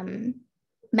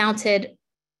mounted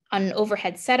on an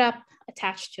overhead setup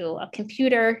attached to a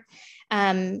computer,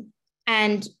 and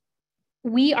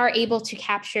we are able to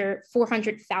capture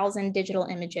 400,000 digital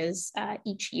images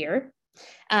each year.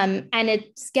 And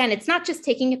it's not just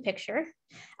taking a picture.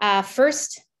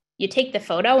 First, you take the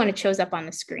photo and it shows up on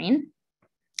the screen.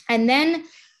 And then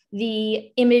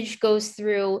the image goes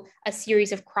through a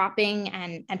series of cropping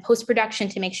and post-production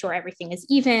to make sure everything is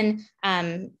even,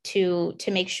 to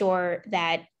make sure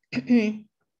that,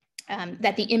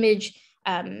 that the image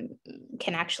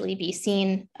can actually be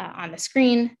seen on the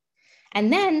screen.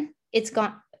 And then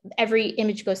every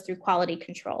image goes through quality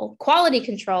control. Quality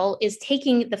control is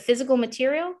taking the physical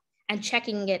material and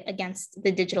checking it against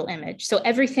the digital image. So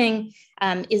everything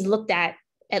is looked at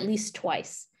least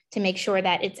twice to make sure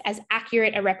that it's as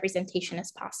accurate a representation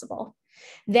as possible.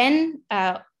 Then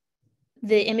the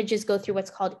images go through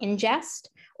what's called ingest,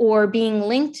 or being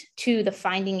linked to the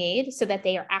finding aid so that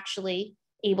they are actually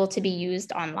able to be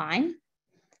used online.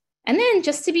 And then,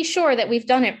 just to be sure that we've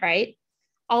done it right,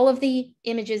 all of the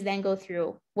images then go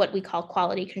through what we call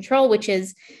quality control, which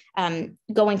is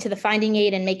going to the finding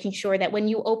aid and making sure that when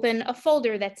you open a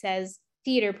folder that says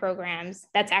theater programs,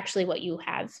 that's actually what you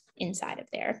have inside of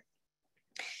there.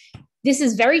 This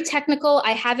is very technical.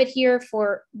 I have it here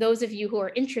for those of you who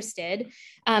are interested,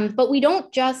 but we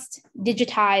don't just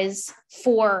digitize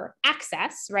for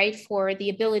access, right? For the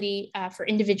ability for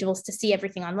individuals to see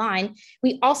everything online.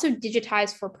 We also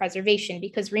digitize for preservation,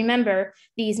 because remember,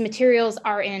 these materials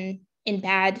are in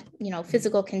bad,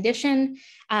 physical condition.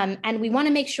 And we want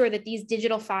to make sure that these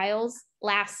digital files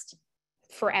last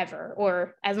forever,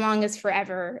 or as long as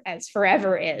forever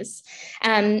is.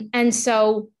 And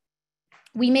so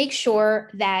we make sure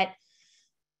that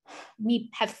we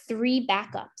have 3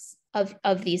 backups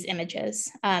of these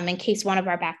images. In case one of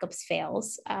our backups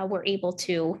fails, we're able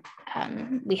to,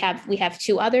 we have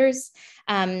 2 others.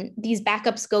 These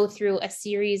backups go through a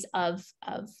series of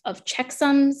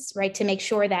checksums, right, to make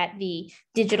sure that the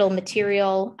digital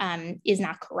material is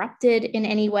not corrupted in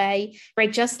any way,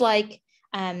 right? Just like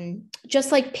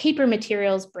paper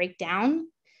materials break down,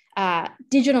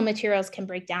 digital materials can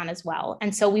break down as well.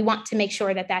 And so we want to make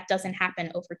sure that that doesn't happen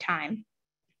over time.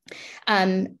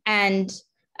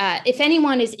 If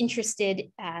anyone is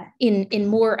interested in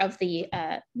more of the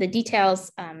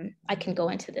details, I can go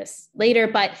into this later,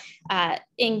 but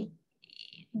in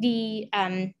the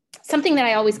something that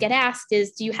I always get asked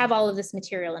is, do you have all of this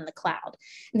material in the cloud?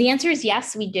 The answer is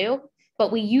yes, we do,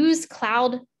 but we use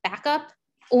cloud backup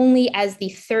only as the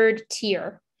 3rd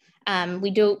tier.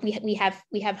 We have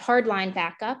hardline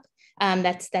backup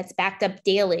that's backed up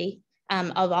daily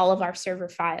of all of our server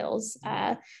files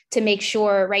to make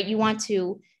sure, right? You want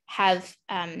to have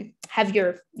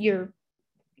your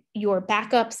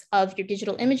backups of your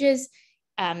digital images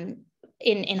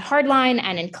in hardline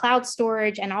and in cloud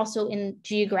storage, and also in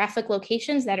geographic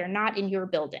locations that are not in your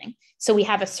building. So we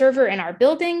have a server in our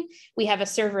building. We have a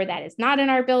server that is not in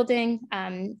our building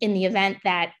in the event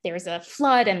that there's a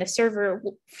flood and the server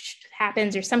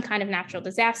happens, or some kind of natural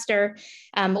disaster,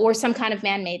 or some kind of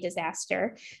man-made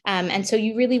disaster. And so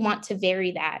you really want to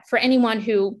vary that. For anyone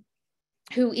who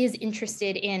is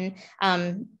interested in,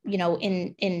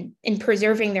 in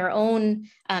preserving their own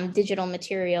digital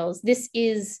materials, this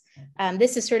is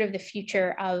sort of the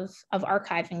future of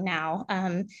archiving now,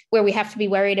 where we have to be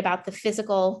worried about the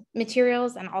physical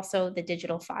materials and also the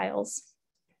digital files.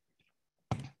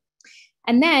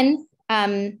 And then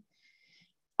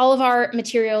all of our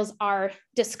materials are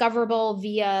discoverable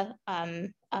via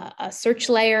a search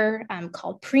layer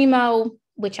called Primo,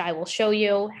 which I will show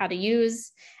you how to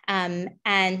use.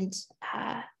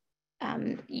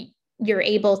 You're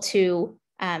able to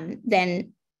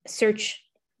then search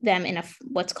them in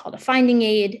what's called a finding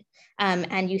aid.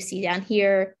 And you see down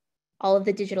here, all of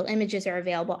the digital images are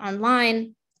available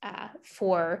online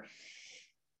for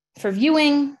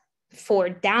viewing, for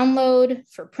download,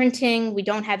 for printing. We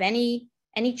don't have any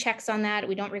checks on that.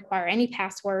 We don't require any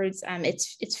passwords.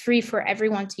 It's free for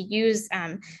everyone to use,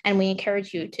 and we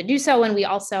encourage you to do so. And we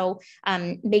also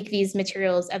make these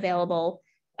materials available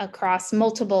across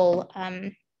multiple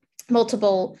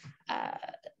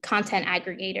content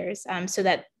aggregators, so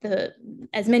that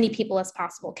as many people as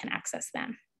possible can access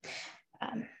them.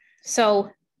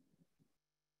 So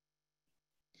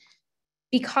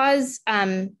because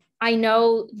I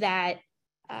know that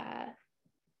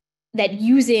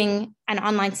using an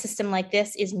online system like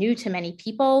this is new to many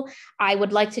people, I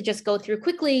would like to just go through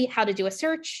quickly how to do a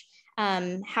search,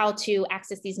 how to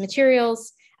access these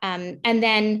materials. And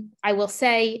then I will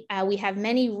say we have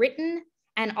many written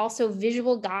and also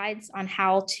visual guides on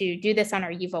how to do this on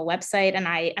our YIVO website. And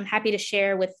I'm happy to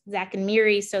share with Zach and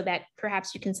Miri so that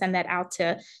perhaps you can send that out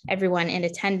to everyone in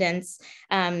attendance,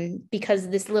 because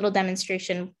this little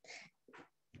demonstration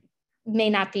may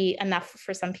not be enough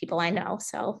for some people, I know.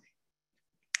 So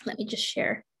let me just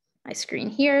share my screen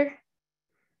here.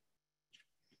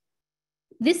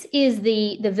 This is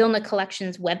the Vilna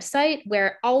Collections website,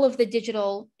 where all of the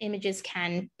digital images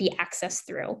can be accessed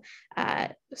through.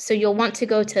 So you'll want to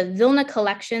go to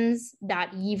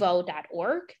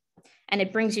vilnacollections.yivo.org, and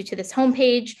it brings you to this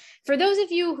homepage. For those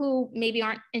of you who maybe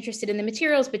aren't interested in the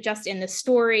materials, but just in the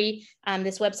story,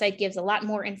 this website gives a lot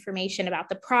more information about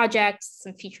the projects,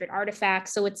 some featured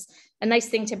artifacts. So it's a nice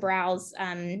thing to browse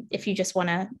if you just want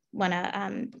to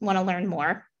learn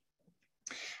more.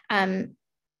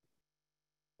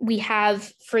 We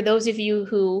have, for those of you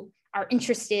who are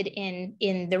interested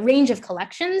in the range of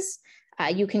collections,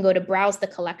 you can go to Browse the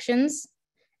Collections,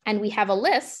 and we have a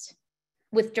list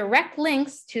with direct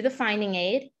links to the finding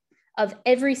aid of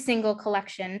every single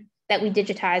collection that we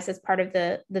digitize as part of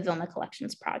the Vilna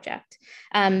Collections project.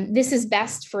 This is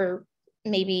best for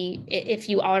maybe if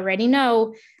you already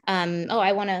know, oh,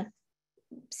 I want to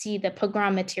see the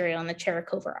pogrom material in the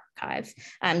Cherikova archive.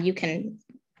 You can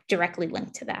directly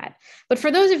link to that. But for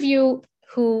those of you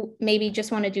who maybe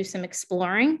just want to do some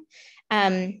exploring,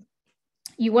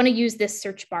 you want to use this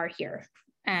search bar here,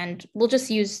 and we'll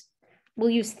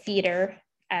use theater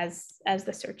as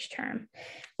the search term.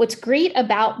 What's great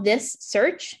about this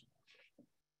search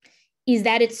is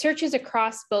that it searches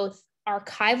across both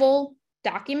archival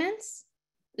documents,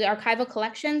 the archival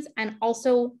collections, and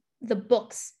also the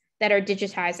books that are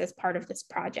digitized as part of this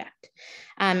project.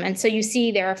 And so you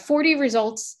see there are 40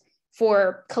 results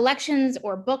for collections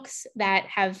or books that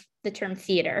have the term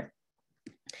theater.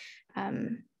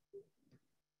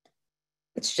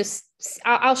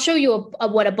 I'll show you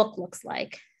what a book looks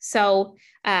like. So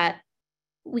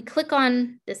we click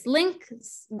on this link,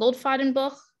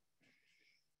 Goldfadenbuch,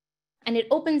 and it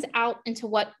opens out into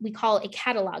what we call a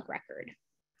catalog record.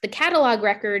 The catalog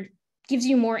record gives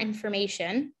you more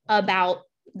information about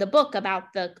the book,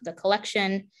 about the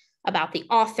collection, about the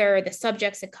author, the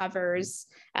subjects it covers,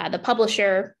 the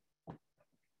publisher.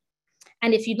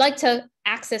 And if you'd like to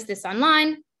access this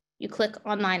online, you click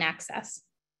Online Access.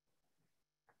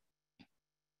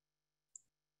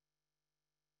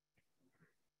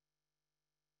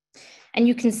 And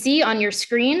you can see on your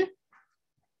screen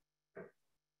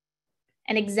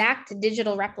an exact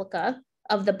digital replica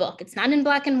of the book. It's not in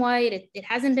black and white. It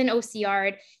hasn't been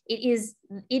OCR'd. It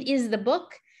is the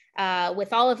book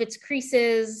with all of its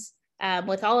creases,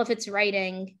 with all of its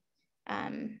writing.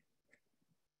 And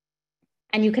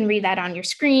you can read that on your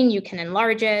screen. You can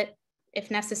enlarge it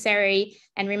if necessary.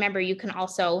 And remember, you can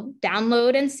also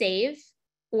download and save,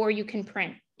 or you can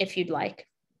print if you'd like.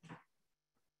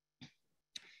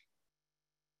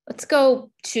 Let's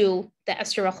go to the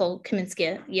Esther Rachel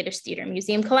Kaminsky Yiddish Theater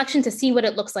Museum collection to see what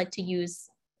it looks like to use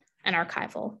an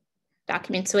archival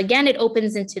document. So again, it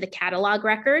opens into the catalog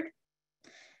record,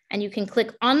 and you can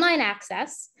click Online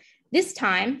Access. This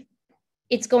time,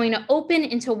 it's going to open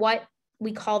into what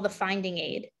we call the finding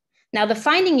aid. Now, the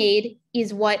finding aid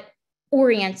is what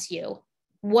orients you,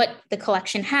 what the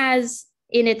collection has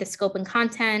in it, the scope and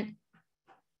content,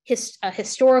 a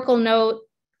historical note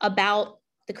about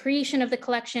the creation of the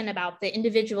collection, about the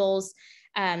individuals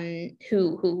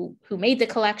who made the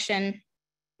collection.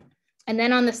 And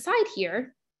then on the side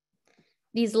here,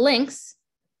 these links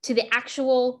to the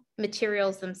actual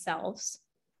materials themselves.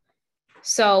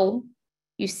 So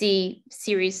you see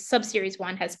sub-series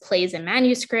 1 has plays and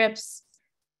manuscripts,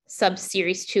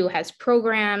 sub-series 2 has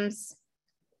programs,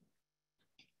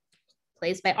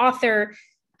 plays by author.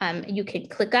 You can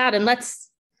click out, and let's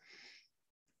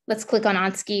click on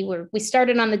Ansky, where we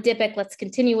started on the Dybbuk. Let's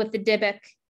continue with the Dybbuk.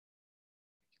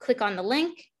 Click on the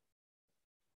link.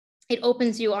 It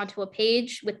opens you onto a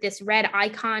page with this red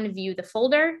icon, View the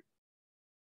Folder.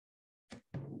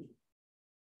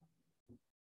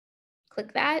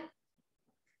 Click that.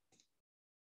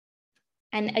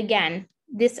 And again,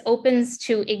 this opens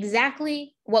to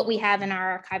exactly what we have in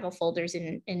our archival folders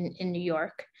in New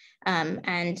York.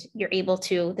 And you're able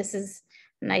to, this is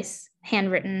a nice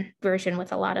handwritten version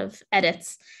with a lot of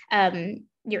edits.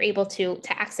 You're able to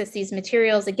access these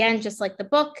materials, again, just like the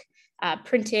book,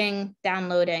 printing,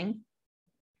 downloading.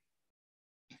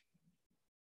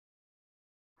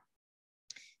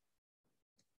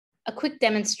 A quick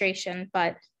demonstration,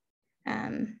 but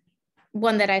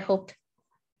one that I hope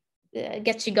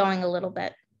gets you going a little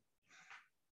bit.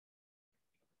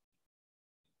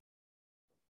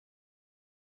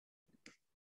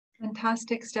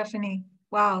 Fantastic, Stefanie.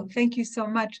 Wow, thank you so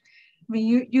much. I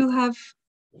mean, you have,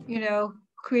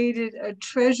 created a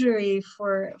treasury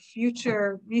for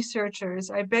future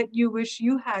researchers. I bet you wish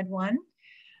you had one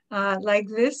like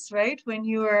this, right? When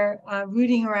you were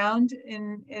rooting around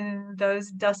in those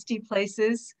dusty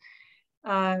places.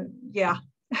 Yeah.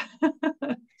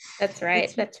 That's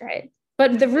right. That's right.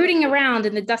 But the rooting around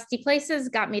in the dusty places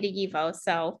got me to YIVO,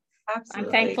 so absolutely.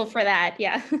 I'm thankful for that.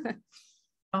 Yeah.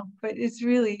 But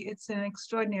it's an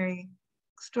extraordinary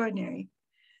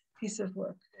piece of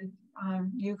work.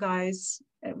 You guys,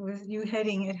 with you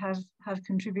heading it, have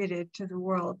contributed to the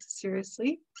world,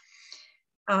 seriously.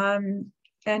 And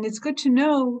it's good to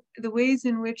know the ways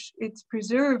in which it's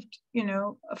preserved,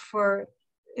 for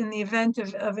in the event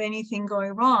of anything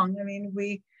going wrong. I mean,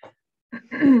 we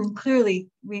clearly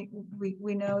we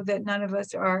know that none of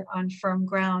us are on firm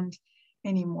ground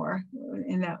anymore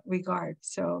in that regard.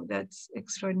 So that's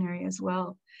extraordinary as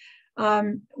well.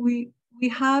 We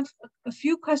have a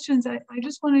few questions. I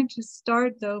just wanted to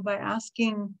start though by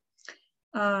asking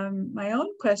my own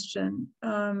question,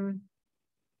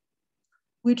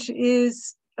 which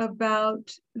is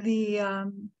about the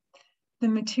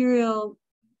material.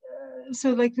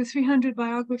 So like the 300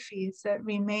 biographies that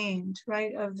remained,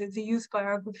 right, of the youth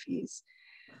biographies,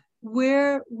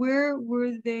 where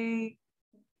were they,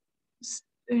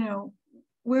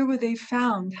 where were they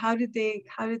found? How did they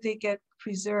get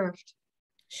preserved?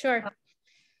 Sure.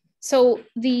 So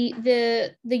the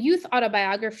youth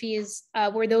autobiographies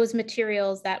were those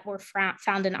materials that were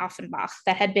found in Offenbach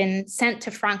that had been sent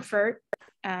to Frankfurt,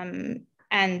 and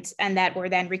that were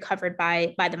then recovered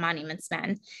by the monuments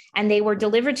men. And they were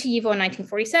delivered to YIVO in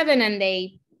 1947, and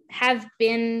they have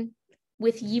been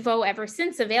with YIVO ever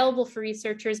since, available for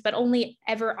researchers, but only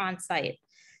ever on site.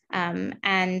 And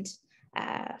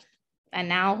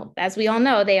now, as we all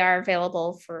know, they are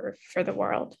available for the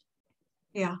world.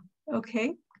 Yeah.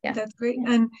 Okay. Yeah. That's great.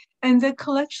 And the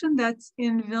collection that's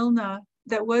in Vilna,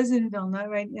 that was in Vilna,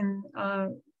 right? In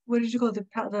what did you call it?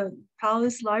 The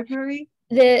Palace Library?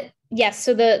 Yes.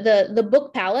 So the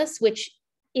Book Palace, which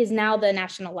is now the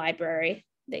National Library,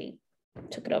 they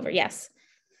took it over. Yes.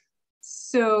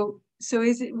 So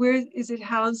is it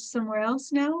housed somewhere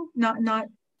else now? Not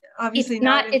obviously it's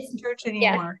not in it's the church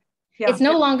anymore. Yeah. It's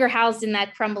no longer housed in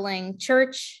that crumbling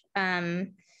church,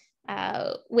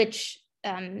 which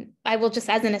I will just,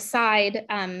 as an aside,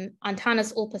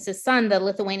 Antanas Ulpas's son, the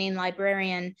Lithuanian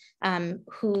librarian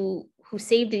who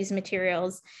saved these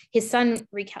materials, his son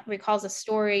recalls a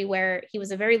story where he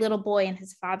was a very little boy and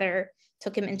his father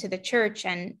took him into the church,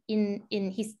 and the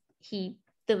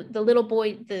little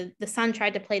boy, the son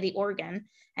tried to play the organ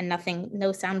and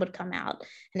no sound would come out.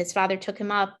 And his father took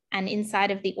him up, and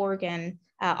inside of the organ,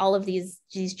 all of these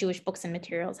Jewish books and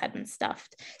materials had been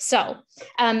stuffed. So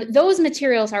those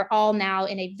materials are all now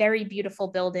in a very beautiful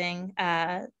building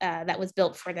that was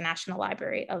built for the National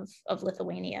Library of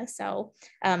Lithuania. So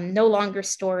no longer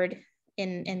stored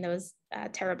in those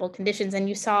terrible conditions. And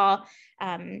you saw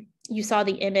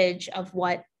the image of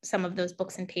what some of those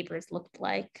books and papers looked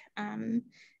like.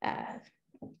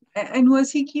 And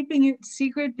was he keeping it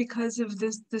secret because of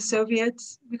the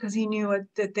Soviets? Because he knew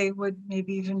that they would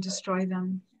maybe even destroy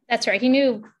them. That's right. He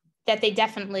knew that they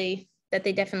definitely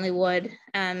would.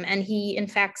 And he, in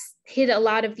fact, hid a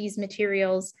lot of these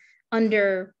materials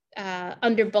under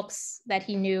books that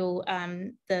he knew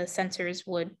the censors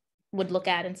would look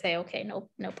at and say, okay,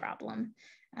 no problem.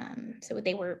 So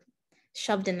they were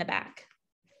shoved in the back.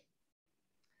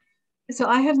 So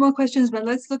I have more questions, but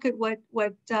let's look at what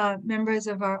members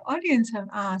of our audience have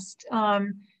asked.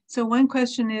 So one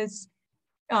question is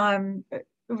kind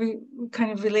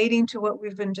of relating to what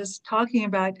we've been just talking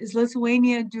about. Is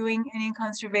Lithuania doing any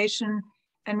conservation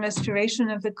and restoration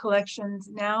of the collections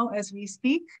now as we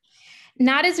speak?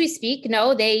 Not as we speak,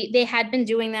 no. They had been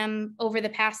doing them over the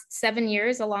past 7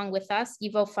 years along with us.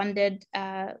 YIVO funded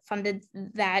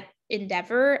that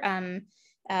endeavor.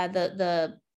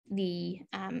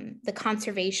 The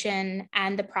conservation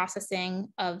and the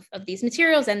processing of these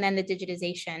materials, and then the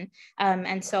digitization.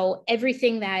 And so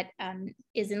everything that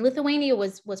is in Lithuania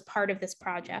was part of this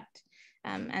project.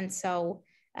 And so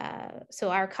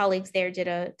our colleagues there did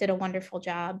a wonderful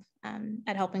job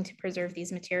at helping to preserve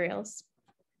these materials.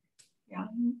 Yeah.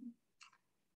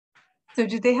 So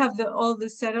did they have all the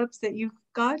setups that you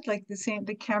got, like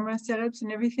the camera setups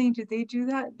and everything? Did they do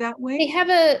that way?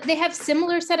 They have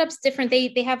similar setups, different.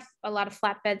 They have a lot of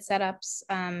flatbed setups,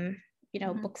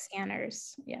 book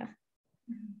scanners. Yeah.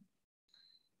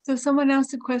 So someone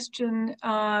asked a question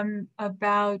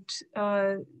about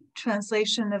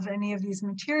translation of any of these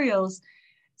materials.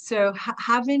 So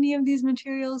have any of these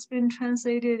materials been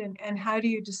translated, and how do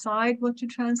you decide what to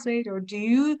translate, or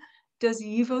does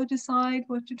YIVO decide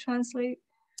what to translate?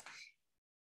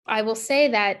 I will say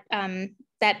that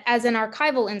that as an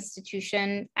archival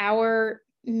institution,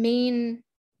 in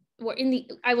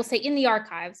the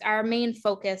archives, our main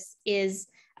focus is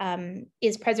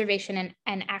preservation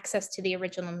and access to the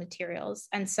original materials.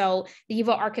 And so the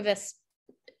YIVO archivists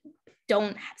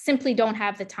simply don't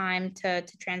have the time to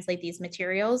translate these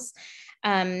materials.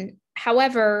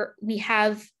 However, we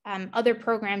have other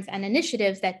programs and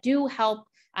initiatives that do help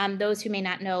those who may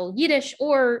not know Yiddish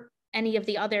or any of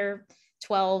the other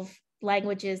 12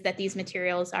 languages that these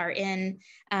materials are in,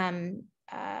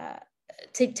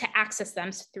 to access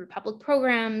them through public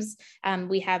programs.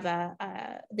 We have the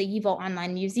YIVO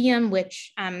Online Museum,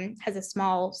 which has a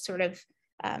small sort of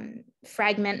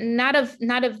fragment, not of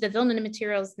the Vilna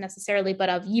materials necessarily, but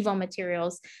of YIVO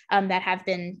materials that have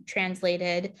been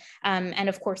translated. And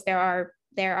of course, there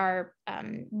are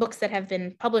books that have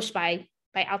been published by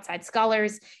outside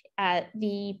scholars.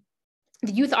 The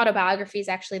youth autobiographies,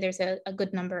 actually, there's a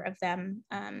good number of them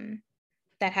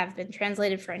that have been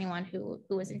translated for anyone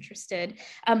who is interested.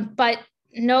 But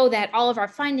know that all of our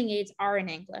finding aids are in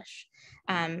English.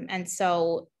 And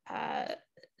so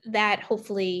that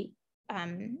hopefully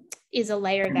is a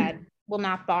layer that will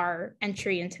not bar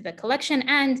entry into the collection.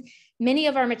 And many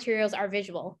of our materials are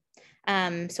visual.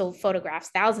 So photographs,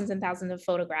 thousands and thousands of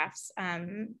photographs.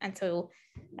 And so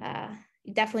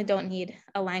you definitely don't need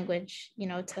a language,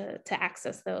 to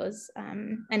access those.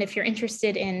 And if you're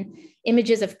interested in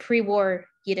images of pre-war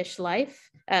Yiddish life,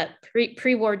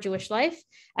 pre-war Jewish life,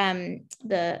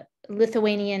 the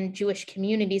Lithuanian Jewish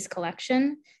Communities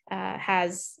collection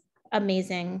has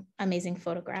amazing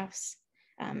photographs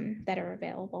that are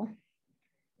available.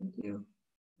 Thank you.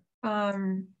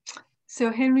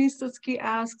 So Henry Slutsky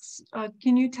asks,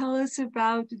 can you tell us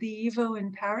about the YIVO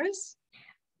in Paris?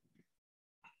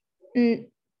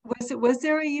 Was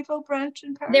there a YIVO branch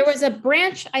in Paris? There was a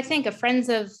branch, I think, of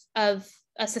a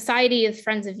society of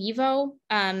Friends of YIVO,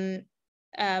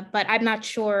 but I'm not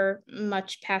sure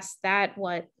much past that.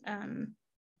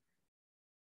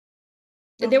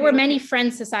 There were many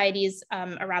friend societies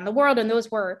around the world, and those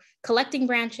were collecting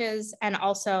branches. And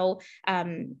also,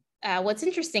 what's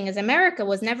interesting is America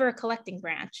was never a collecting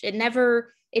branch. It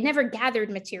never gathered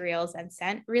materials and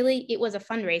sent. Really, it was a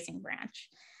fundraising branch.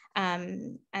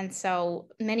 And so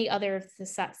many other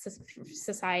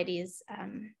societies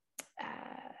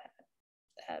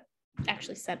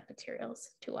actually sent materials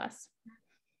to us.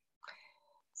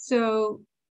 So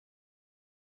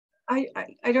I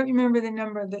don't remember the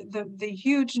number, the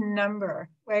huge number,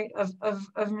 right,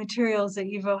 of materials that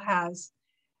YIVO has.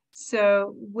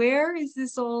 So where is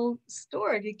this all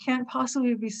stored? It can't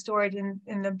possibly be stored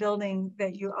in the building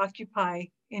that you occupy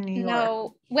in New York.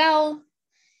 No, well,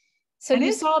 so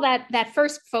you saw that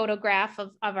first photograph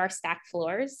of our stack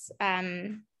floors.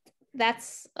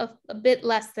 That's a bit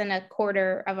less than a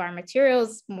quarter of our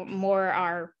materials. More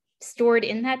are stored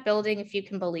in that building, if you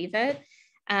can believe it.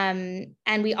 And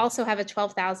we also have a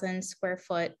 12,000 square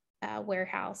foot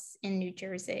warehouse in New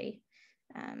Jersey,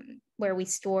 where we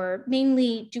store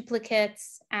mainly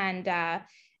duplicates and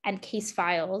case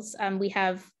files. We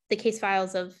have the case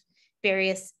files of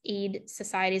various aid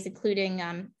societies, including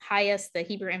HIAS, the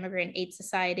Hebrew Immigrant Aid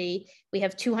Society. We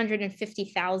have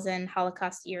 250,000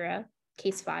 Holocaust era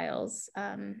case files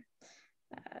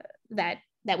that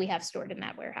we have stored in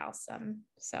that warehouse.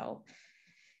 So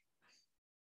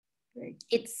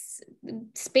it's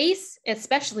space,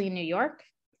 especially in New York,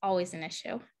 always an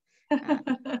issue.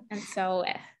 And so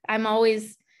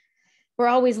we're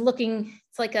always looking,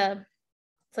 it's like a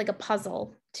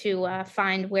puzzle to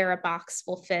find where a box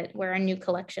will fit, where a new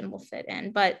collection will fit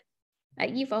in. But at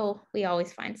YIVO, we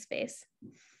always find space.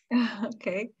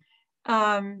 Okay.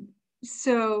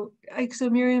 So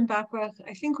Miriam Bachrach,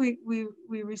 I think we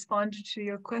responded to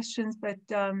your questions, but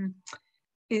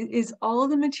is all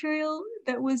the material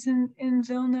that was in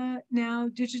Vilna now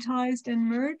digitized and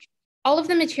merged? All of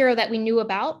the material that we knew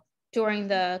about during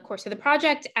the course of the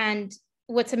project. And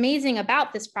what's amazing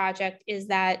about this project is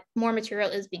that more material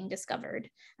is being discovered.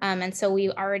 And so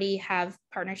we already have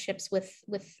partnerships with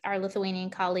our Lithuanian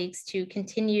colleagues to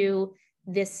continue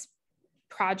this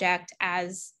project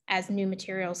as new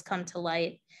materials come to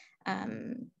light.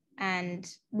 And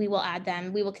we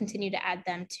will continue to add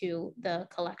them to the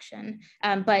collection.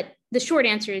 But the short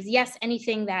answer is yes,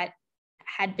 anything that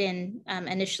had been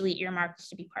initially earmarked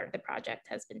to be part of the project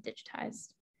has been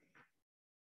digitized.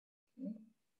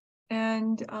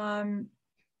 And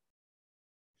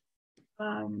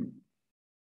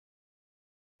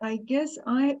I guess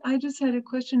I just had a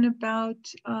question about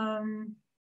Beba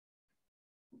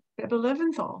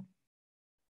Leventhal,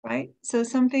 right? So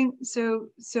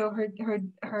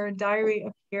her diary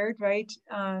appeared, right?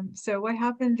 So what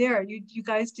happened there? You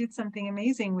guys did something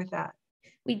amazing with that.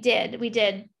 We did.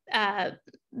 Beba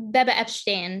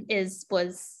Epstein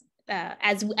was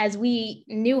as we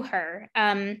knew her.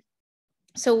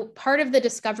 So part of the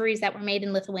discoveries that were made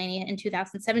in Lithuania in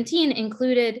 2017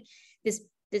 included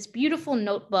this beautiful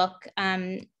notebook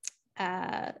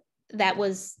that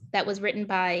was written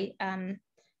by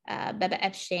Beba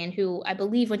Epstein, who I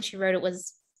believe when she wrote it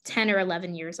was 10 or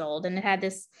 11 years old, and it had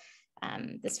this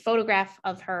photograph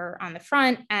of her on the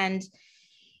front. And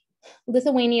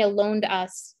Lithuania loaned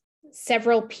us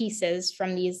several pieces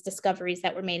from these discoveries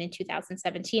that were made in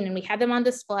 2017, and we had them on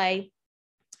display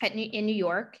in New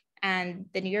York. And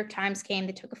the New York Times came,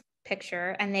 they took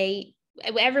picture, and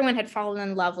everyone had fallen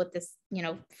in love with this,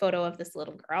 photo of this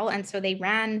little girl. And so they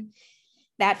ran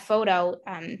that photo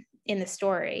in the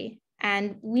story.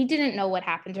 And we didn't know what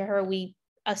happened to her. We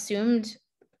assumed,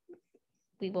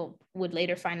 would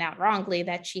later find out wrongly,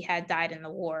 that she had died in the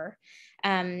war.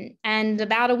 And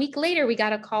about a week later, we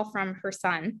got a call from her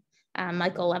son,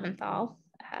 Michael Leventhal.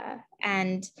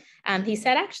 And he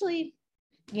said, actually,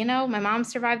 my mom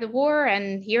survived the war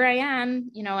and here I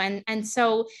am, and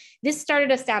so this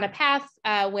started us down a path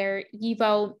where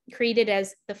YIVO created,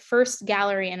 as the first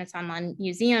gallery in its online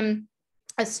museum,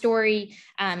 a story,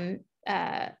 a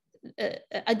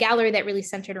gallery that really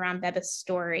centered around Beba's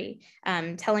story,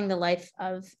 telling the life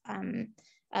of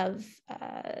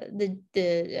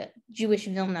the Jewish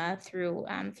Vilna through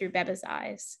Beba's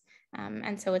eyes.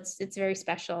 And so it's very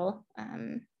special.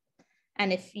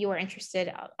 And if you are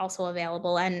interested, also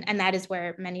available. And that is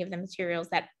where many of the materials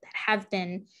that have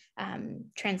been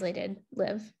translated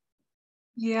live.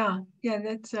 Yeah,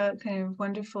 that's a kind of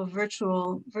wonderful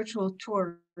virtual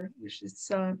tour, which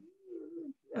is of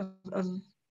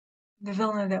the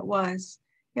Vilna that was,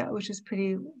 which is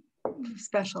pretty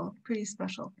special.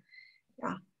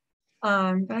 Yeah.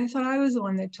 But I thought I was the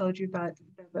one that told you about it,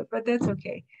 but that's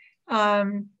okay.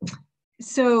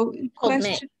 So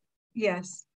question,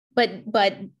 yes. But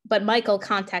Michael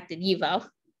contacted YIVO.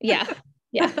 Yeah.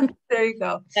 There you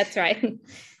go. That's right.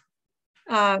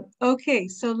 Okay,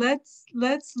 so let's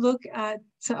look at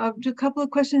a couple of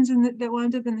questions that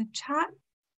wound up in the chat.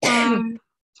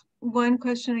 One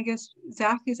question I guess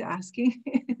Zach is asking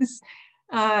is,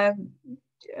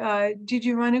 did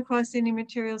you run across any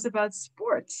materials about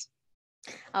sports?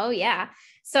 Oh yeah.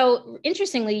 So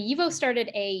interestingly, YIVO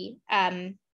started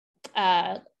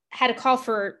had a call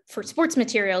for sports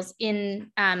materials in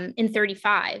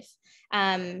 35,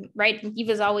 right?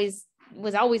 YIVO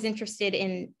was always interested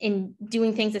in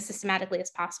doing things as systematically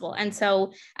as possible, and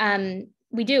so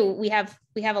we have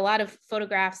a lot of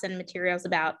photographs and materials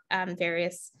about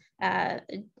various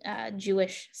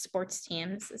Jewish sports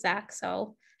teams, Zach.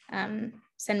 So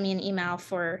send me an email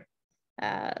for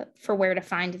where to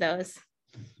find those.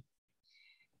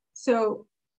 So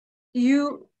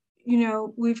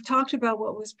we've talked about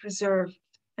what was preserved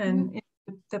and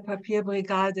the Papier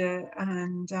Brigade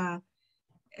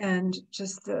and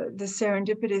just the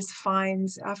serendipitous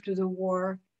finds after the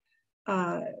war,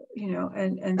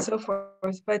 and so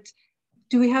forth. But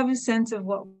do we have a sense of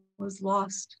what was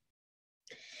lost?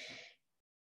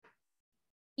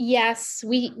 Yes,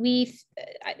 we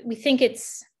think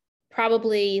it's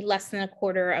probably less than a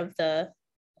quarter of the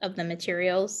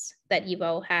materials that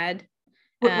YIVO had.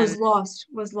 What was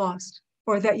lost,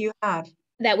 or that you have?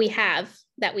 That we have.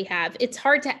 It's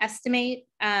hard to estimate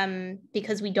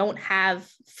because we don't have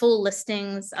full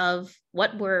listings of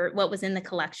what was in the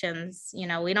collections.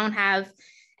 We don't have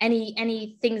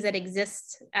any things that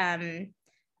exist in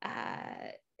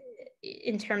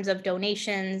terms of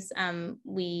donations.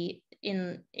 We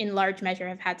in large measure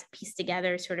have had to piece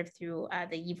together sort of through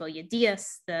the YIVO Yiddish,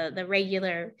 the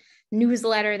regular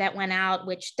newsletter that went out,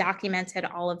 which documented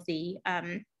all of the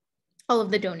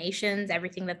donations,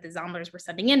 everything that the Zomlers were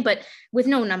sending in, but with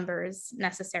no numbers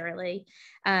necessarily.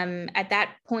 At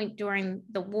that point during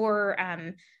the war,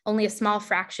 only a small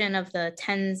fraction of the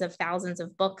tens of thousands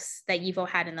of books that YIVO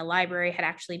had in the library had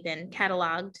actually been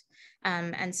cataloged.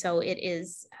 And so it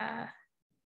is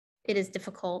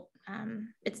difficult.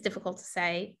 It's difficult to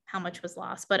say how much was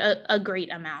lost, but a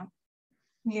great amount.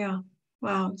 Yeah.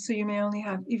 Wow. So you may only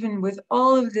have, even with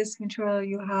all of this material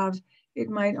you have, it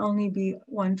might only be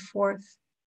 1/4.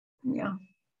 Yeah,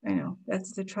 I know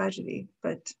that's the tragedy,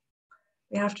 but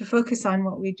we have to focus on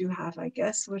what we do have, I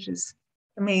guess, which is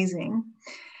amazing.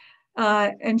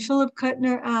 And Philip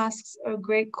Kuttner asks a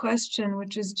great question,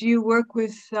 which is, do you work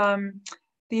with the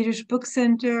Yiddish Book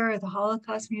Center, the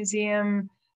Holocaust Museum,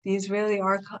 the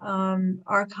Israel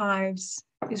Archives,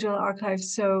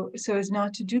 so as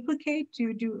not to duplicate? Do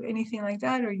you do anything like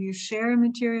that, or you share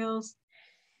materials?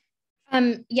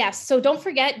 Yes. So don't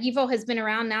forget, YIVO has been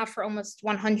around now for almost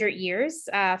 100 years,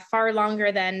 far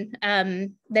longer than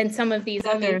some of these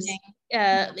amazing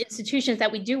institutions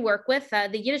that we do work with.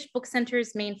 The Yiddish Book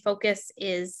Center's main focus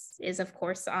is of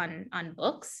course on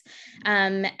books,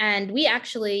 and we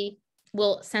actually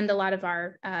will send a lot of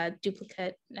our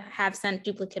have sent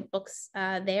duplicate books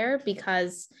there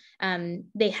because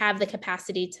they have the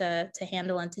capacity to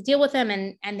handle and to deal with them,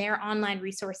 and their online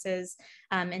resources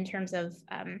in terms of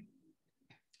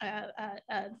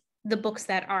the books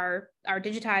that are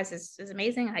digitized is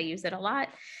amazing. I use it a lot.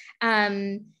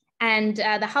 And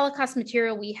the Holocaust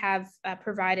material, we have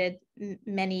provided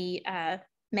many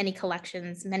many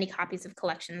collections, many copies of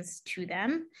collections to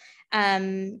them. I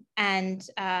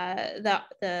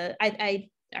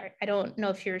don't know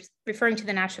if you're referring to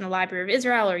the National Library of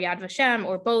Israel or Yad Vashem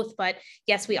or both, but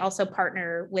yes, we also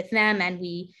partner with them and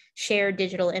we share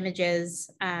digital images.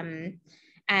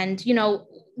 And you know,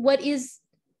 what is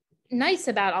nice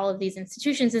about all of these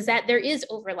institutions is that there is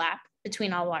overlap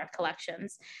between all of our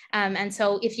collections. And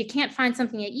so if you can't find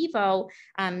something at YIVO,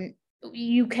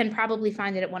 you can probably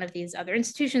find it at one of these other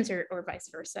institutions or vice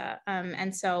versa.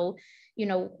 And so, you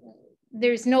know,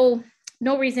 there's no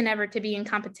reason ever to be in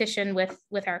competition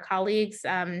with our colleagues.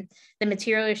 The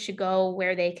materials should go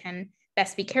where they can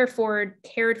best be cared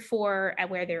for, and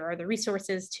where there are the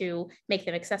resources to make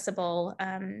them accessible.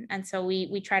 And so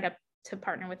we try to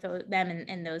partner with them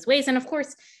in those ways. And of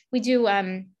course, we do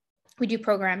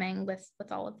programming with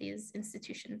all of these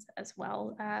institutions as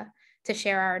well, to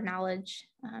share our knowledge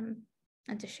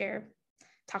and to share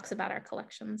talks about our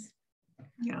collections.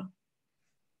 Yeah.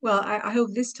 Well, I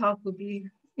hope this talk will be,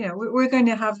 you know, we're going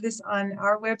to have this on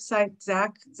our website.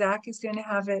 Zach is going to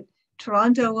have it.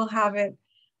 Toronto will have it.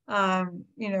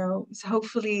 You know, so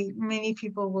hopefully many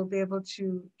people will be able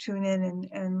to tune in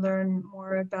and learn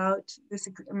more about this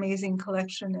amazing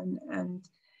collection and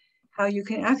how you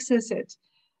can access it.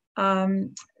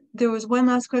 There was one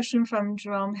last question from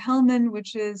Jerome Hellman,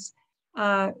 which is,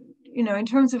 you know, in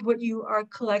terms of what you are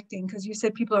collecting, because you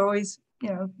said people are always, you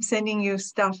know, sending you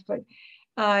stuff, but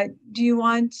do you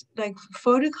want like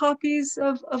photocopies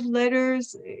of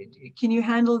letters? Can you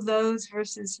handle those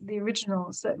versus the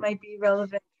originals that might be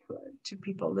relevant to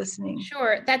people listening?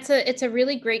 Sure, it's a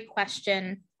really great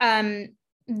question.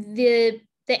 The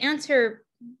answer,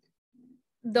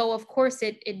 though of course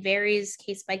it varies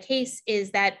case by case,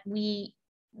 is that we're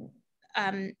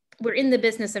in the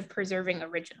business of preserving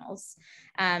originals.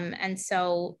 And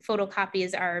so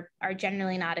photocopies are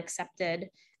generally not accepted.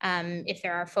 If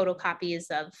there are photocopies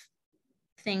of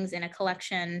things in a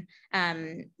collection,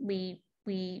 we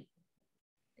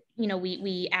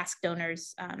ask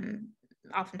donors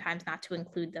oftentimes not to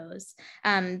include those.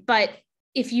 But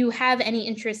if you have any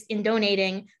interest in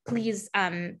donating, please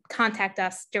contact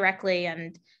us directly.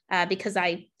 And because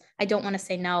I don't want to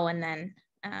say no, and then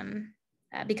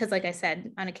because like I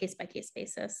said, on a case-by-case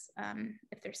basis,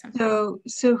 if there's something.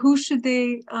 So who should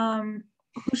they,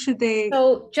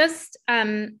 So just,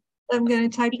 I'm going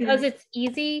to type because it it's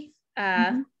easy,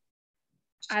 I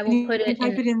will put it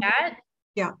in the chat.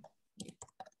 Yeah.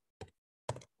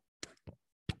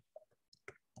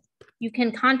 You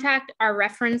can contact our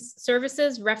reference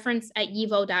services,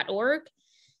 reference@yivo.org.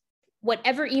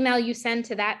 Whatever email you send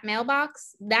to that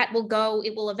mailbox, that will go,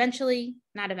 it will eventually,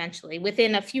 not eventually,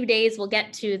 within a few days, we'll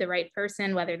get to the right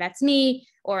person, whether that's me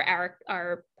or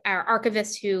our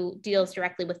archivist who deals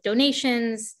directly with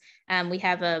donations. We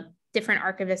have a different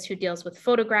archivist who deals with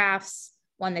photographs,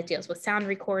 one that deals with sound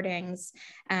recordings.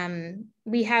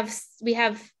 We have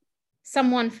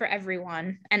someone for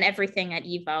everyone and everything at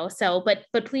YIVO. So, but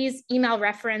please email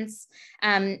reference.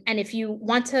 And if you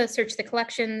want to search the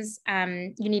collections,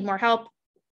 you need more help,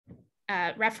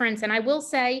 reference. And I will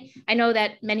say, I know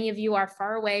that many of you are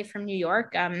far away from New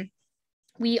York.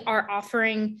 We are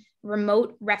offering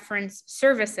remote reference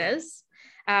services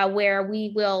where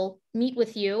we will meet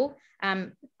with you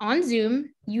on Zoom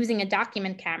using a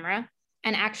document camera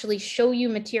and actually show you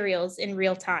materials in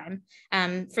real time.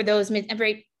 For those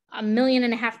 1.5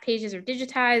 million pages are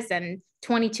digitized and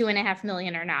 22.5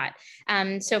 million are not.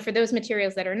 So for those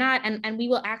materials that are not, and we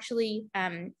will actually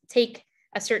take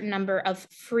a certain number of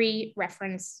free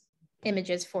reference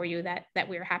images for you that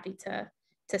we're happy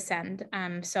to send.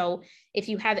 So if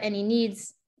you have any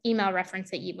needs, email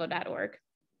reference@yivo.org.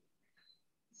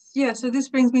 Yeah, so this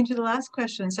brings me to the last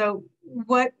question. So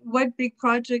what big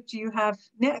project do you have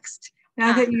next?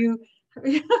 Now that you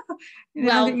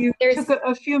took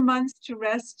a few months to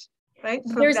rest, right?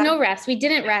 There's no rest. We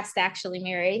didn't rest, actually,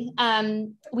 Mary.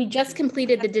 We just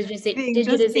completed the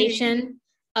digitization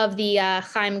of the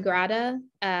Chaim Grada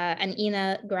and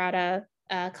Ina Grada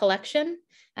collection.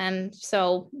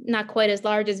 So not quite as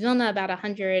large as Vilna, about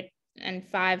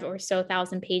 105 or so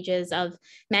thousand pages of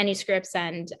manuscripts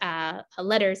and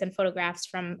letters and photographs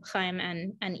from Chaim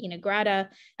and Ina Grada.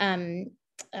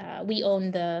 We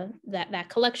own that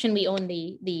collection. We own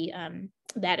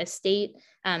that estate.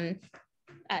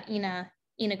 Ina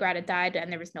Grada died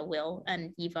and there was no will,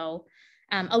 and YIVO,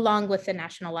 along with the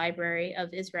National Library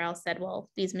of Israel, said, well,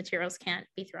 these materials can't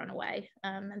be thrown away.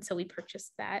 And so we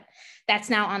purchased that. That's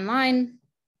now online.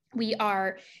 We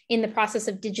are in the process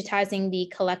of digitizing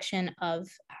the collection of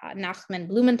Nachman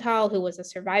Blumenthal, who was a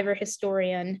survivor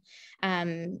historian,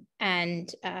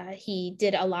 and he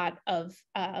did a lot of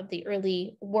the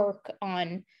early work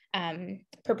on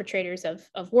perpetrators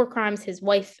of war crimes. His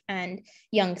wife and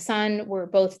young son were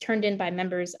both turned in by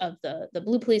members of the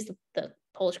Blue Police, the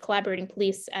Polish collaborating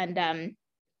police, and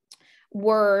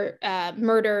were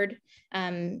murdered.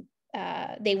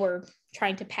 They were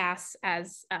trying to pass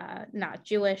as not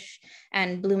Jewish,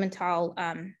 and Blumenthal,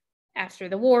 after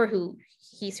the war,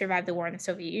 he survived the war in the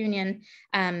Soviet Union,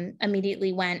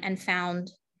 immediately went and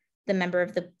found the member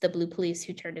of the Blue Police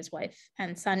who turned his wife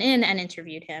and son in and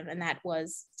interviewed him, and that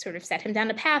was sort of set him down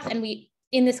a path. And we,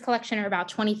 in this collection, are about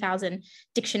 20,000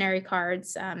 dictionary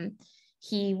cards.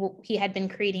 He had been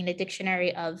creating a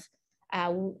dictionary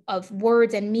of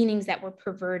words and meanings that were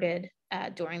perverted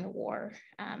during the war,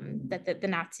 that the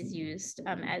Nazis used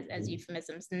as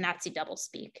euphemisms, Nazi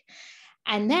doublespeak.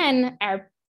 And then our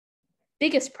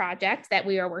biggest project that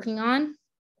we are working on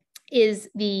is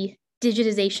the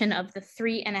digitization of the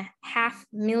 3.5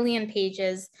 million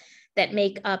pages that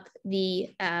make up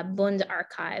the Bund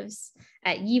archives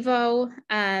at YIVO,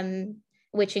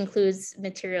 which includes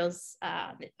materials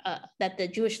that the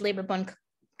Jewish Labor Bund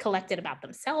collected about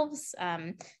themselves,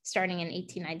 starting in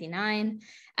 1899,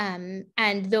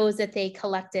 and those that they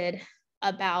collected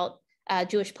about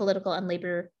Jewish political and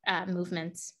labor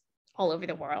movements all over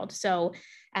the world. So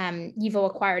YIVO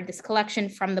acquired this collection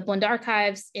from the Bund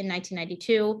Archives in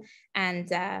 1992, and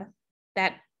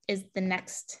that is the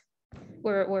next,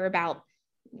 we're about,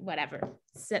 whatever,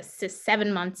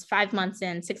 7 months, 5 months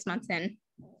in, 6 months in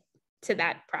to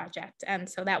that project. And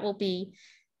so that will be,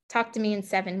 talk to me in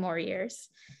 7 more years.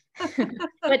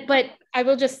 but I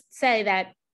will just say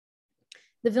that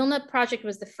the Vilna project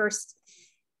was the first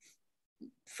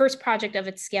project of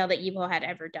its scale that YIVO had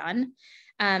ever done.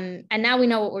 And now we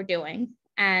know what we're doing.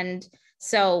 And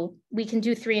so we can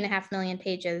do 3.5 million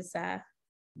pages,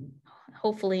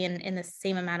 hopefully in the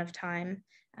same amount of time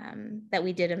that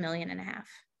we did 1.5 million.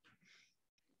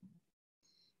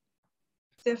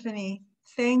 Stefanie,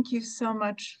 thank you so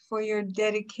much for your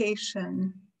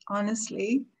dedication,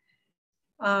 honestly,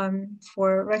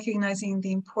 for recognizing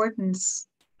the importance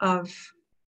of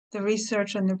the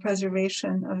research and the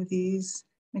preservation of these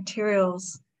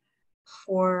materials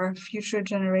for future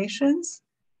generations,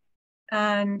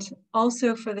 and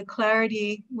also for the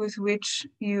clarity with which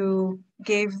you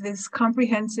gave this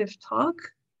comprehensive talk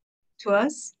to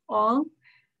us all.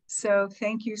 So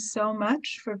thank you so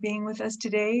much for being with us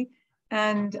today,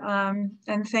 and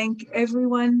thank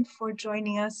everyone for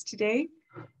joining us today.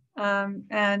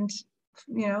 And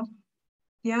you know,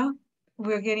 yeah,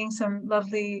 we're getting some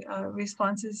lovely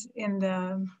responses in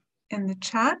the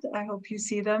chat. I hope you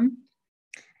see them.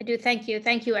 I do. Thank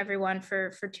you everyone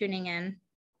for tuning in.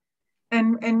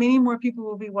 And many more people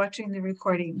will be watching the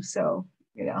recording, so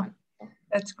you know,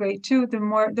 that's great too. The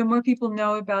more people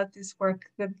know about this work,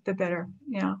 the better.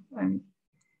 Yeah. Thank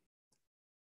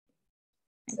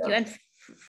you. And